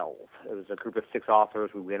 2012. It was a group of 6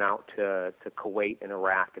 authors. We went out to Kuwait and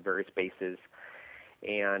Iraq at various bases,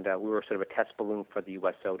 and we were sort of a test balloon for the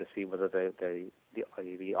USO to see whether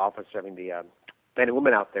the officers, the men and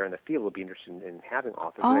women out there in the field would be interested in having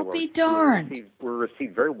authors. I'll be darned. We were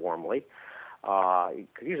received very warmly.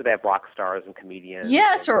 Because usually they have rock stars and comedians.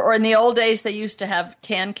 Yes, or in the old days they used to have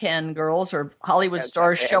can girls or Hollywood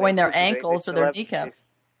stars showing their ankles or their kneecaps.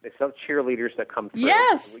 They still have cheerleaders that come through.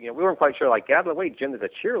 Yes. We weren't quite sure, get out of the way, Jim, there's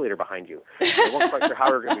a cheerleader behind you. We weren't quite sure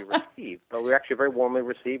how we were going to be received, but we were actually very warmly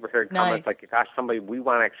received. We're hearing comments like, gosh, somebody we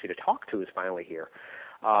want actually to talk to is finally here.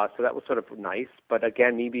 So that was sort of nice. But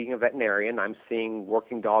again, me being a veterinarian, I'm seeing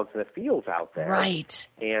working dogs in the fields out there. Right.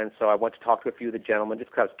 And so I went to talk to a few of the gentlemen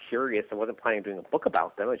just because I was curious. I wasn't planning on doing a book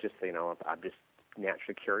about them. I was just, I'm just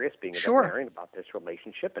naturally curious being a veterinarian about this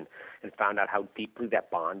relationship and found out how deeply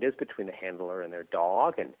that bond is between the handler and their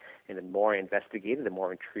dog. And the more I investigated, the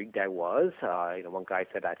more intrigued I was. One guy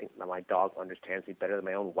said, I think my dog understands me better than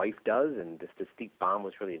my own wife does. And this deep bond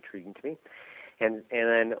was really intriguing to me. And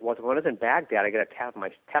then when I was in Baghdad, I got a tap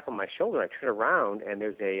on my shoulder. I turn around, and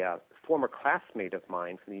there's a former classmate of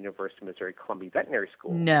mine from the University of Missouri Columbia Veterinary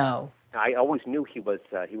School. No. I always knew he was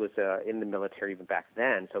in the military even back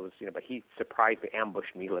then. So it was, but he surprised me,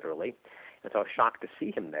 ambushed me literally, and so I was shocked to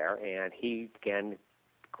see him there. And he, again,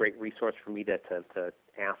 great resource for me to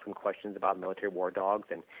ask him questions about military war dogs,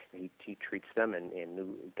 and he treats them and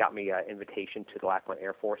got me an invitation to the Lackland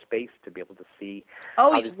Air Force Base to be able to see.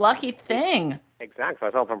 Oh, you lucky thing. Exactly. So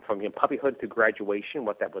I saw from puppyhood to graduation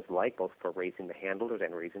what that was like, both for raising the handlers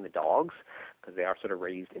and raising the dogs, because they are sort of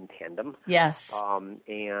raised in tandem. Yes. So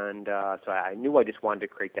I knew I just wanted to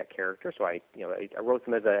create that character. So I wrote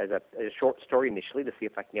them as a short story initially to see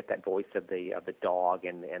if I can get that voice of the dog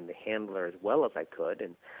and the handler as well as I could,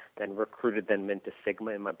 and then recruited them into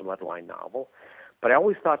Sigma in my Bloodline novel. But I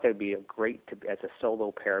always thought they'd be great as a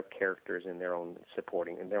solo pair of characters in their own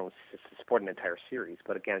supporting an entire series.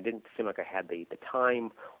 But again, it didn't seem like I had the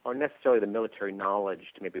time or necessarily the military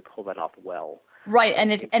knowledge to maybe pull that off well. Right,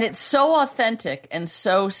 and it's so authentic and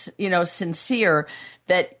so sincere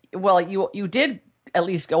that you did at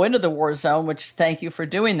least go into the war zone, which thank you for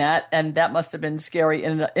doing that, and that must have been scary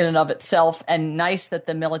in and of itself, and nice that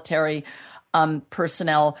the military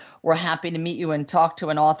personnel were happy to meet you and talk to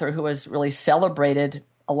an author who has really celebrated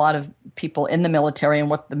a lot of people in the military and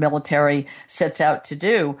what the military sets out to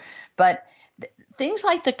do. But things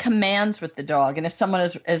like the commands with the dog, and if someone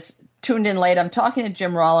is tuned in late, I'm talking to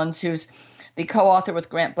Jim Rollins, who's the co-author with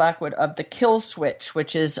Grant Blackwood of The Kill Switch,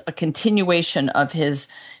 which is a continuation of his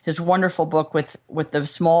wonderful book with the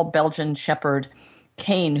small Belgian shepherd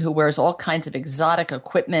Kane, who wears all kinds of exotic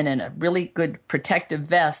equipment and a really good protective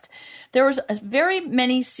vest. There was a very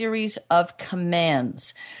many series of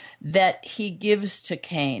commands that he gives to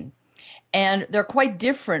Kane, and they're quite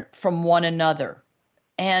different from one another.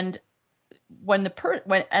 And when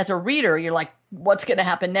as a reader, you're like, what's going to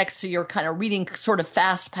happen next? So you're kind of reading sort of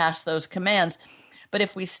fast past those commands. But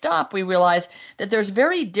if we stop, we realize that there's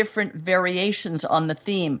very different variations on the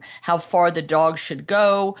theme, how far the dog should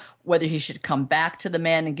go, whether he should come back to the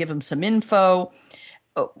man and give him some info.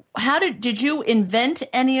 Did you invent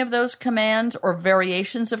any of those commands or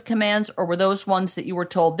variations of commands, or were those ones that you were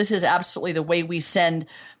told, this is absolutely the way we send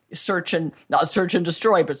not search and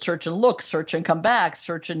destroy, but search and look, search and come back,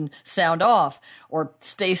 search and sound off, or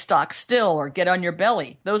stay stock still, or get on your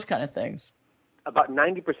belly, those kind of things? About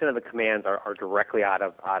 90% of the commands are directly out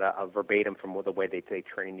of verbatim from the way they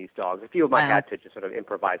train these dogs. A few of them I had to just sort of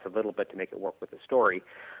improvise a little bit to make it work with the story.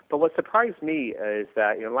 But what surprised me is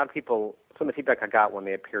that a lot of people, some of the feedback I got when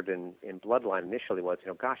they appeared in Bloodline initially was,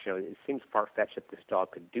 it seems far-fetched that this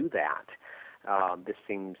dog could do that. This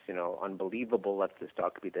seems, unbelievable that this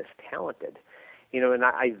dog could be this talented. And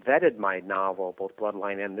I vetted my novel, both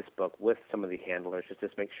Bloodline and this book, with some of the handlers just to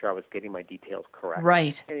make sure I was getting my details correct.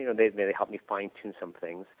 Right. And, they helped me fine-tune some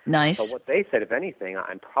things. Nice. But what they said, if anything,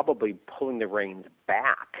 I'm probably pulling the reins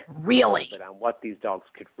back. Really? A little bit on what these dogs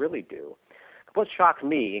could really do. What shocked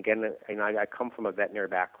me, again, I come from a veterinary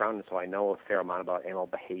background, and so I know a fair amount about animal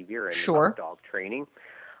behavior and about dog training.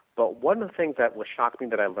 But one of the things that was shocked me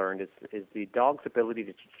that I learned is the dog's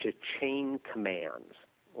ability to chain commands,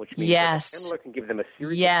 which means that the handler can give them a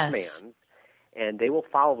series of commands, and they will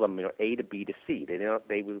follow them, A to B to C. They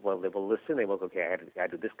will listen. They will go, okay, I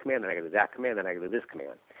got to do this command, then I got to do that command, then I got to do this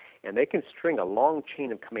command, and they can string a long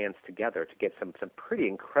chain of commands together to get some pretty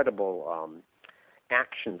incredible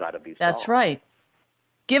actions out of these dogs. That's right.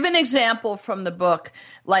 Give an example from the book,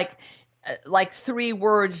 like 3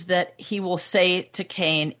 words that he will say to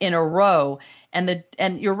Kane in a row. And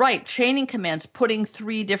you're right, chaining commands, putting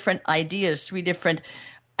 3 different ideas, 3 different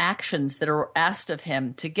actions that are asked of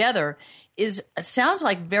him together sounds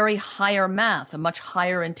like very higher math, a much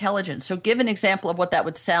higher intelligence. So give an example of what that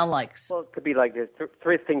would sound like. Well, it could be like there's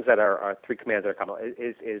 3 things that are 3 commands that are common.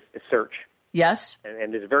 Is search. Yes.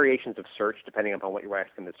 And there's variations of search depending upon what you're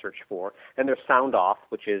asking to search for. And there's sound off,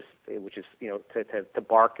 which is to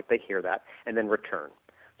bark if they hear that, and then return.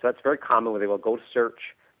 So that's very common where they will go to search,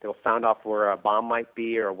 they will sound off where a bomb might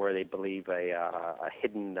be or where they believe a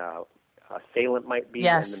hidden assailant might be,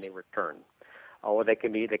 and then they return. Or they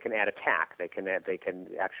can add attack. They can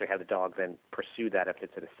actually have the dog then pursue that if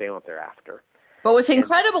it's an assailant they're after. But what's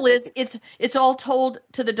incredible is it's all told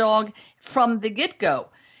to the dog from the get-go.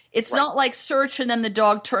 It's not like search and then the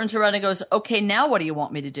dog turns around and goes, okay, now what do you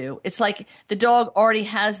want me to do? It's like the dog already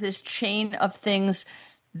has this chain of things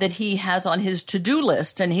that he has on his to-do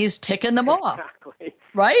list and he's ticking them off. Exactly.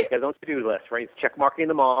 Right? He has on to-do list, right? He's check marking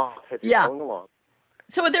them off as he's going along.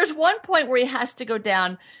 So there's one point where he has to go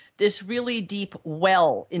down this really deep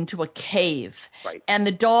well into a cave. Right. And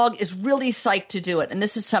the dog is really psyched to do it. And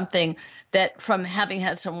this is something that, from having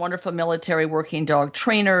had some wonderful military working dog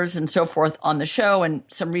trainers and so forth on the show and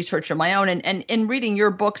some research of my own and in reading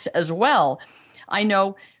your books as well, I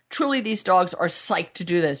know truly these dogs are psyched to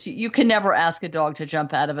do this. You can never ask a dog to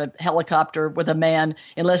jump out of a helicopter with a man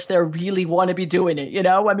unless they really want to be doing it.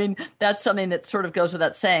 I mean, that's something that sort of goes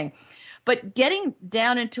without saying. But getting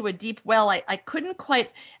down into a deep well, I couldn't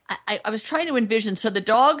quite – I was trying to envision. So the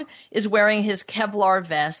dog is wearing his Kevlar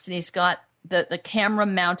vest, and he's got the camera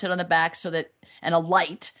mounted on the back and a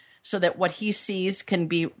light so that what he sees can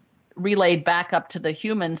be relayed back up to the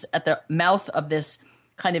humans at the mouth of this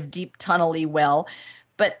kind of deep tunnel-y well.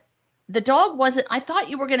 But the dog wasn't – I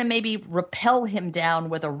thought you were going to maybe rappel him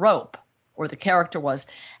down with a rope. Or the character was.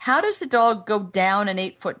 How does the dog go down an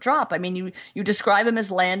 8-foot drop? I mean, you describe him as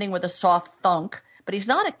landing with a soft thunk, but he's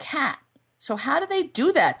not a cat. So how do they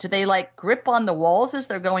do that? Do they grip on the walls as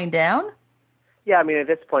they're going down? Yeah, I mean, at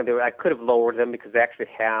this point, I could have lowered them because they actually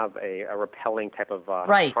have a repelling type of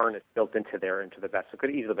Right. harness built into the vest. So it could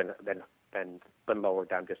have easily been lowered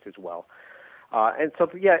down just as well. And so,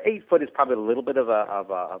 yeah, 8 foot is probably a little bit of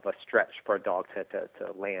a stretch for a dog to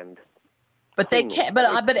land. But they can't.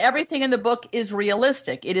 But everything in the book is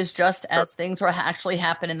realistic. It is just as things are actually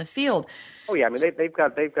happen in the field. Oh yeah, I mean they've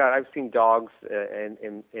got. I've seen dogs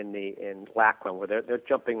in Lackland where they're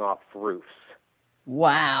jumping off roofs.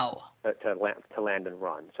 Wow. To land and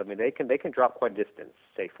run. So I mean they can drop quite a distance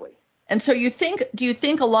safely. And so do you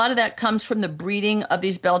think a lot of that comes from the breeding of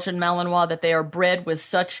these Belgian Malinois, that they are bred with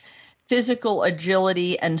such physical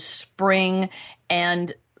agility and spring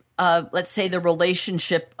and let's say the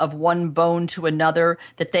relationship of one bone to another,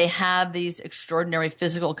 that they have these extraordinary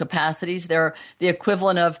physical capacities? They're the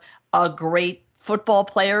equivalent of a great football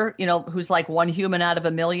player, who's like one human out of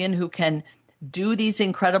a million who can do these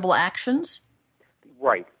incredible actions?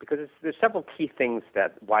 Right, because there's several key things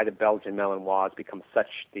why the Belgian Malinois has become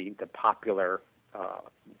such the popular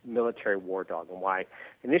military war dog, and why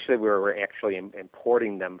initially we were actually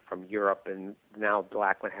importing them from Europe, and now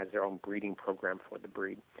Lackland has their own breeding program for the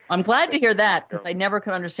breed. I'm glad to hear that, because I never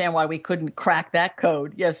could understand why we couldn't crack that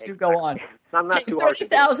code. Yes, do go on. Not too hard.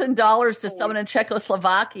 $30,000 to someone in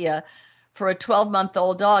Czechoslovakia for a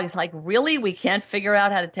 12-month-old dog. It's like, really? We can't figure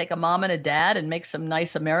out how to take a mom and a dad and make some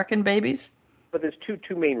nice American babies? But there's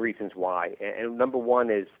two main reasons why. And number one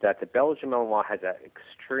is that the Belgian Malinois has an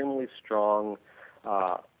extremely strong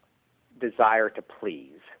desire to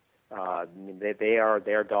please. I mean, they are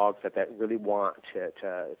dogs that really want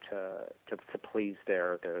to please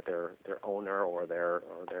their owner or their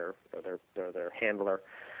handler.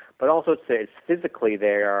 But also it's physically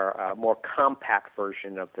they are a more compact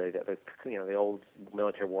version of the old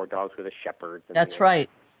military war dogs with the shepherds. And That's right.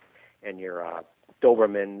 And your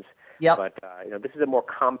Dobermans. Yep. But this is a more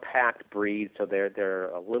compact breed, so they're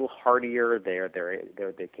a little hardier.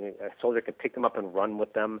 A soldier can pick them up and run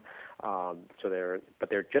with them. But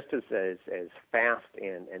they're just as fast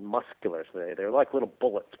and muscular. So they're like little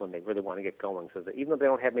bullets when they really want to get going. So even though they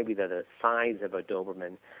don't have maybe the size of a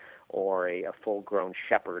Doberman or a full-grown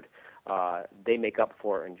shepherd, they make up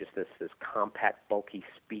for it in just this compact, bulky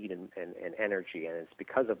speed and energy. And it's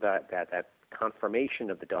because of that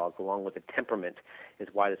conformation of the dog, along with the temperament, is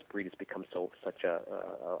why this breed has become such a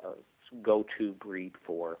go-to breed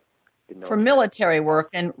for military work,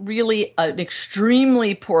 and really an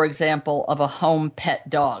extremely poor example of a home pet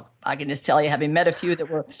dog. I can just tell you, having met a few that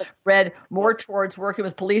were bred more towards working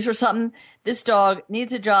with police or something, this dog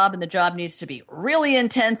needs a job, and the job needs to be really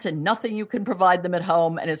intense and nothing you can provide them at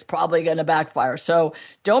home, and it's probably going to backfire. So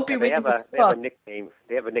don't be reading this book.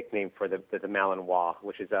 They have a nickname for the Malinois,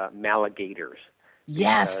 which is Maligators.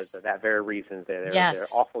 Yes. For that very reason, they're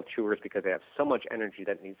awful chewers because they have so much energy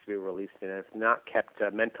that needs to be released, and it's not kept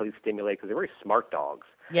mentally stimulated because they're very smart dogs.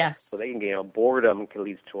 Yes. So they can, boredom can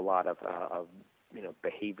lead to a lot of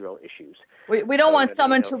behavioral issues. We don't want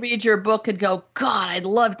someone to read your book and go, God, I'd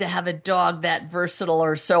love to have a dog that versatile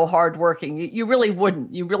or so hardworking. You really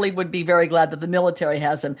wouldn't. You really would be very glad that the military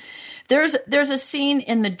has them. There's a scene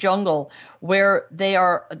in the jungle where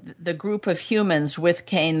the group of humans with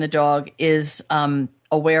Kane the dog is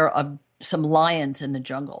aware of some lions in the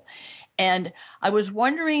jungle. And I was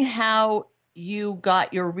wondering how you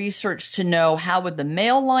got your research to know how would the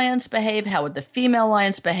male lions behave, how would the female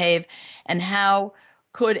lions behave, and how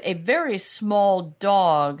could a very small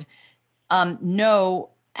dog know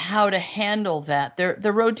how to handle that.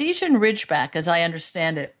 The Rhodesian Ridgeback, as I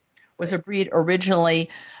understand it, was a breed originally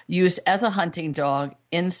used as a hunting dog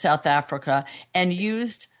in South Africa and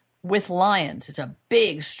used with lions. It's a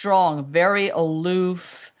big, strong, very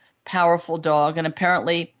aloof, powerful dog, and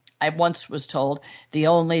apparently I once was told the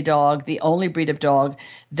only breed of dog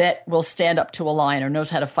that will stand up to a lion or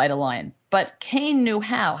knows how to fight a lion. But Kane knew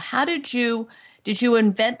how. How did you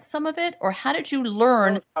invent some of it, or how did you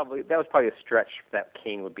learn? That was probably a stretch that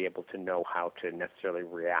Kane would be able to know how to necessarily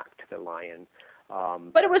react to the lion.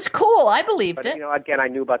 But it was cool. I believed it. Again, I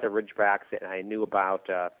knew about the Ridgebacks, and I knew about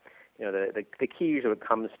the key usually when it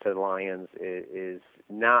comes to lions is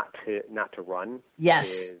not to run.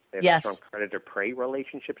 Yes. They have a strong predator-prey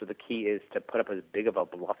relationship. So the key is to put up as big of a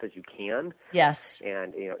bluff as you can. Yes.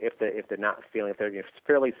 And if they're not feeling, if they're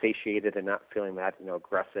fairly satiated and not feeling that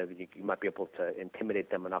aggressive, you might be able to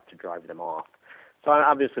intimidate them enough to drive them off. So I'm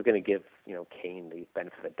obviously going to give Kane the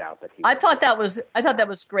benefit of the doubt that he. I thought that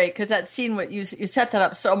was great, because that scene, you set that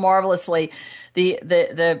up so marvelously.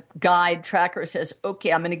 The guide tracker says,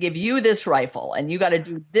 "Okay, I'm going to give you this rifle, and you got to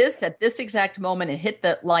do this at this exact moment and hit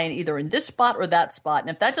the lion either in this spot or that spot.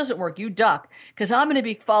 And if that doesn't work, you duck, because I'm going to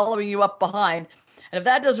be following you up behind." And if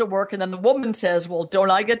that doesn't work, and then the woman says, well,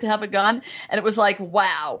 don't I get to have a gun? And it was like,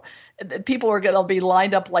 wow, people are going to be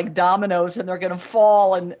lined up like dominoes and they're going to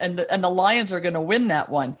fall and the lions are going to win that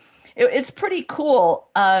one. It's pretty cool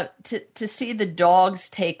to see the dog's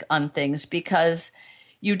take on things, because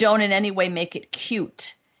you don't in any way make it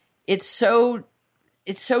cute. It's so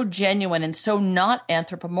genuine and so not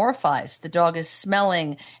anthropomorphized. The dog is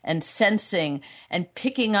smelling and sensing and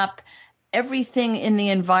picking up everything in the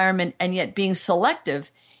environment, and yet being selective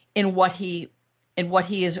in what he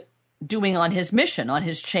is doing on his mission, on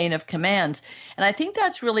his chain of commands. And I think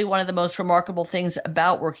that's really one of the most remarkable things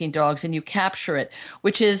about working dogs, and you capture it,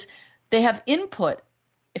 which is they have input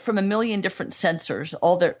from a million different sensors.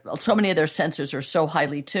 So many of their sensors are so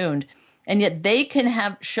highly tuned, and yet they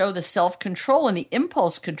can show the self-control and the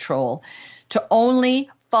impulse control to only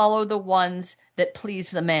follow the ones that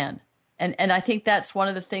please the man. And I think that's one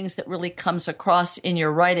of the things that really comes across in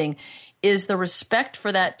your writing, is the respect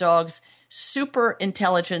for that dog's super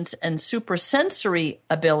intelligence and super sensory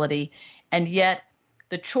ability, and yet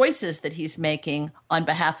the choices that he's making on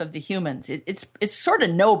behalf of the humans. It's sort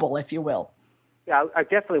of noble, if you will. Yeah, I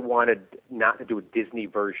definitely wanted not to do a Disney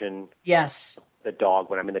version. Yes. The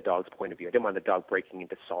dog, when I'm in the dog's point of view. I didn't want the dog breaking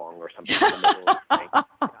into song or something. In the middle of the thing.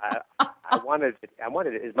 I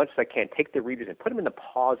wanted as much as I can take the readers and put them in the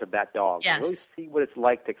paws of that dog. Yes. And really see what it's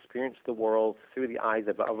like to experience the world through the eyes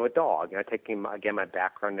of a dog. And I take again my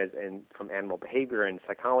background from animal behavior and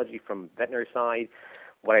psychology from veterinary side,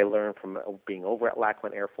 what I learned from being over at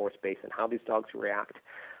Lackland Air Force Base and how these dogs react.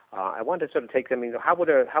 I wanted to sort of take them. How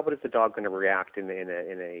is the dog going to react in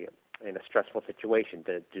a stressful situation?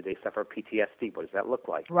 Do they suffer PTSD? What does that look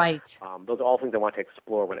like? Right. Those are all things I want to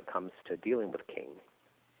explore when it comes to dealing with King.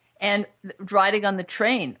 And riding on the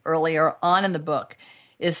train earlier on in the book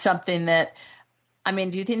is something that, do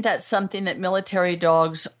you think that's something that military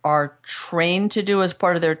dogs are trained to do as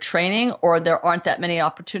part of their training, or there aren't that many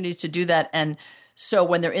opportunities to do that? And so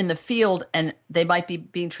when they're in the field and they might be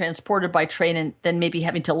being transported by train and then maybe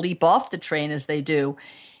having to leap off the train as they do,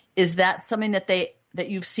 is that something that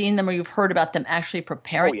you've seen them or you've heard about them actually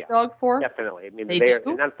preparing the dog for? Definitely. They do?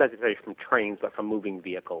 Not necessarily from trains, but from moving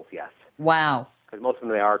vehicles, yes. Wow. Because most of them,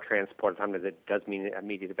 they are transported. Sometimes it does mean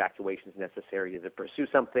immediate evacuation is necessary to pursue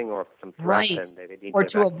something or some threat. Right. And they need Or to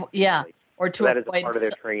to avoid, yeah. Or to so that avoid is part of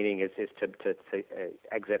their training is to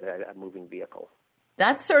exit a moving vehicle.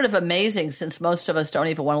 That's sort of amazing, since most of us don't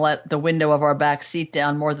even want to let the window of our back seat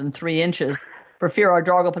down more than 3 inches for fear our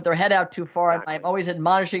dog will put their head out too far. Exactly. And I'm always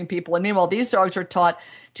admonishing people. And meanwhile, these dogs are taught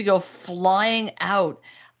to go flying out.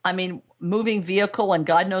 Moving vehicle, and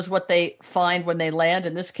God knows what they find when they land.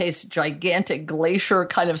 In this case, gigantic glacier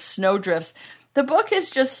kind of snowdrifts. The book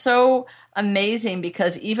is just so amazing,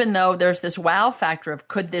 because even though there's this wow factor of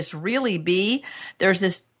could this really be, there's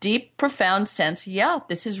this deep, profound sense,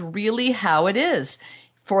 this is really how it is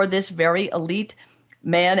for this very elite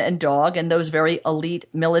man and dog, and those very elite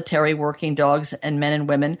military working dogs and men and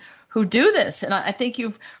women who do this. And I think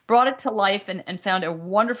you've brought it to life and found a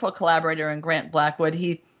wonderful collaborator in Grant Blackwood.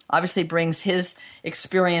 He obviously brings his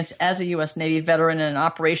experience as a U.S. Navy veteran and an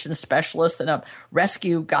operations specialist and a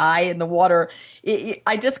rescue guy in the water.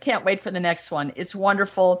 I just can't wait for the next one. It's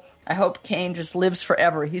wonderful. I hope Kane just lives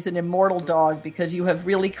forever. He's an immortal dog, because you have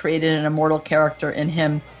really created an immortal character in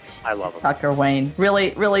him. I love him. Tucker Wayne.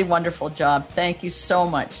 Really, really wonderful job. Thank you so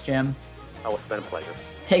much, Jim. Oh, it's been a pleasure.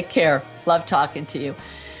 Take care. Love talking to you.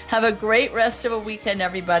 Have a great rest of a weekend,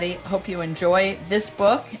 everybody. Hope you enjoy this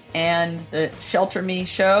book and the Shelter Me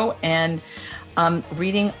show, and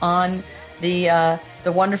reading on the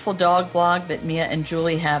wonderful dog blog that Mia and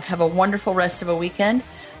Julie have. Have a wonderful rest of a weekend.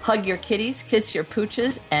 Hug your kitties, kiss your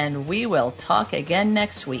pooches, and we will talk again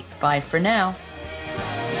next week. Bye for now.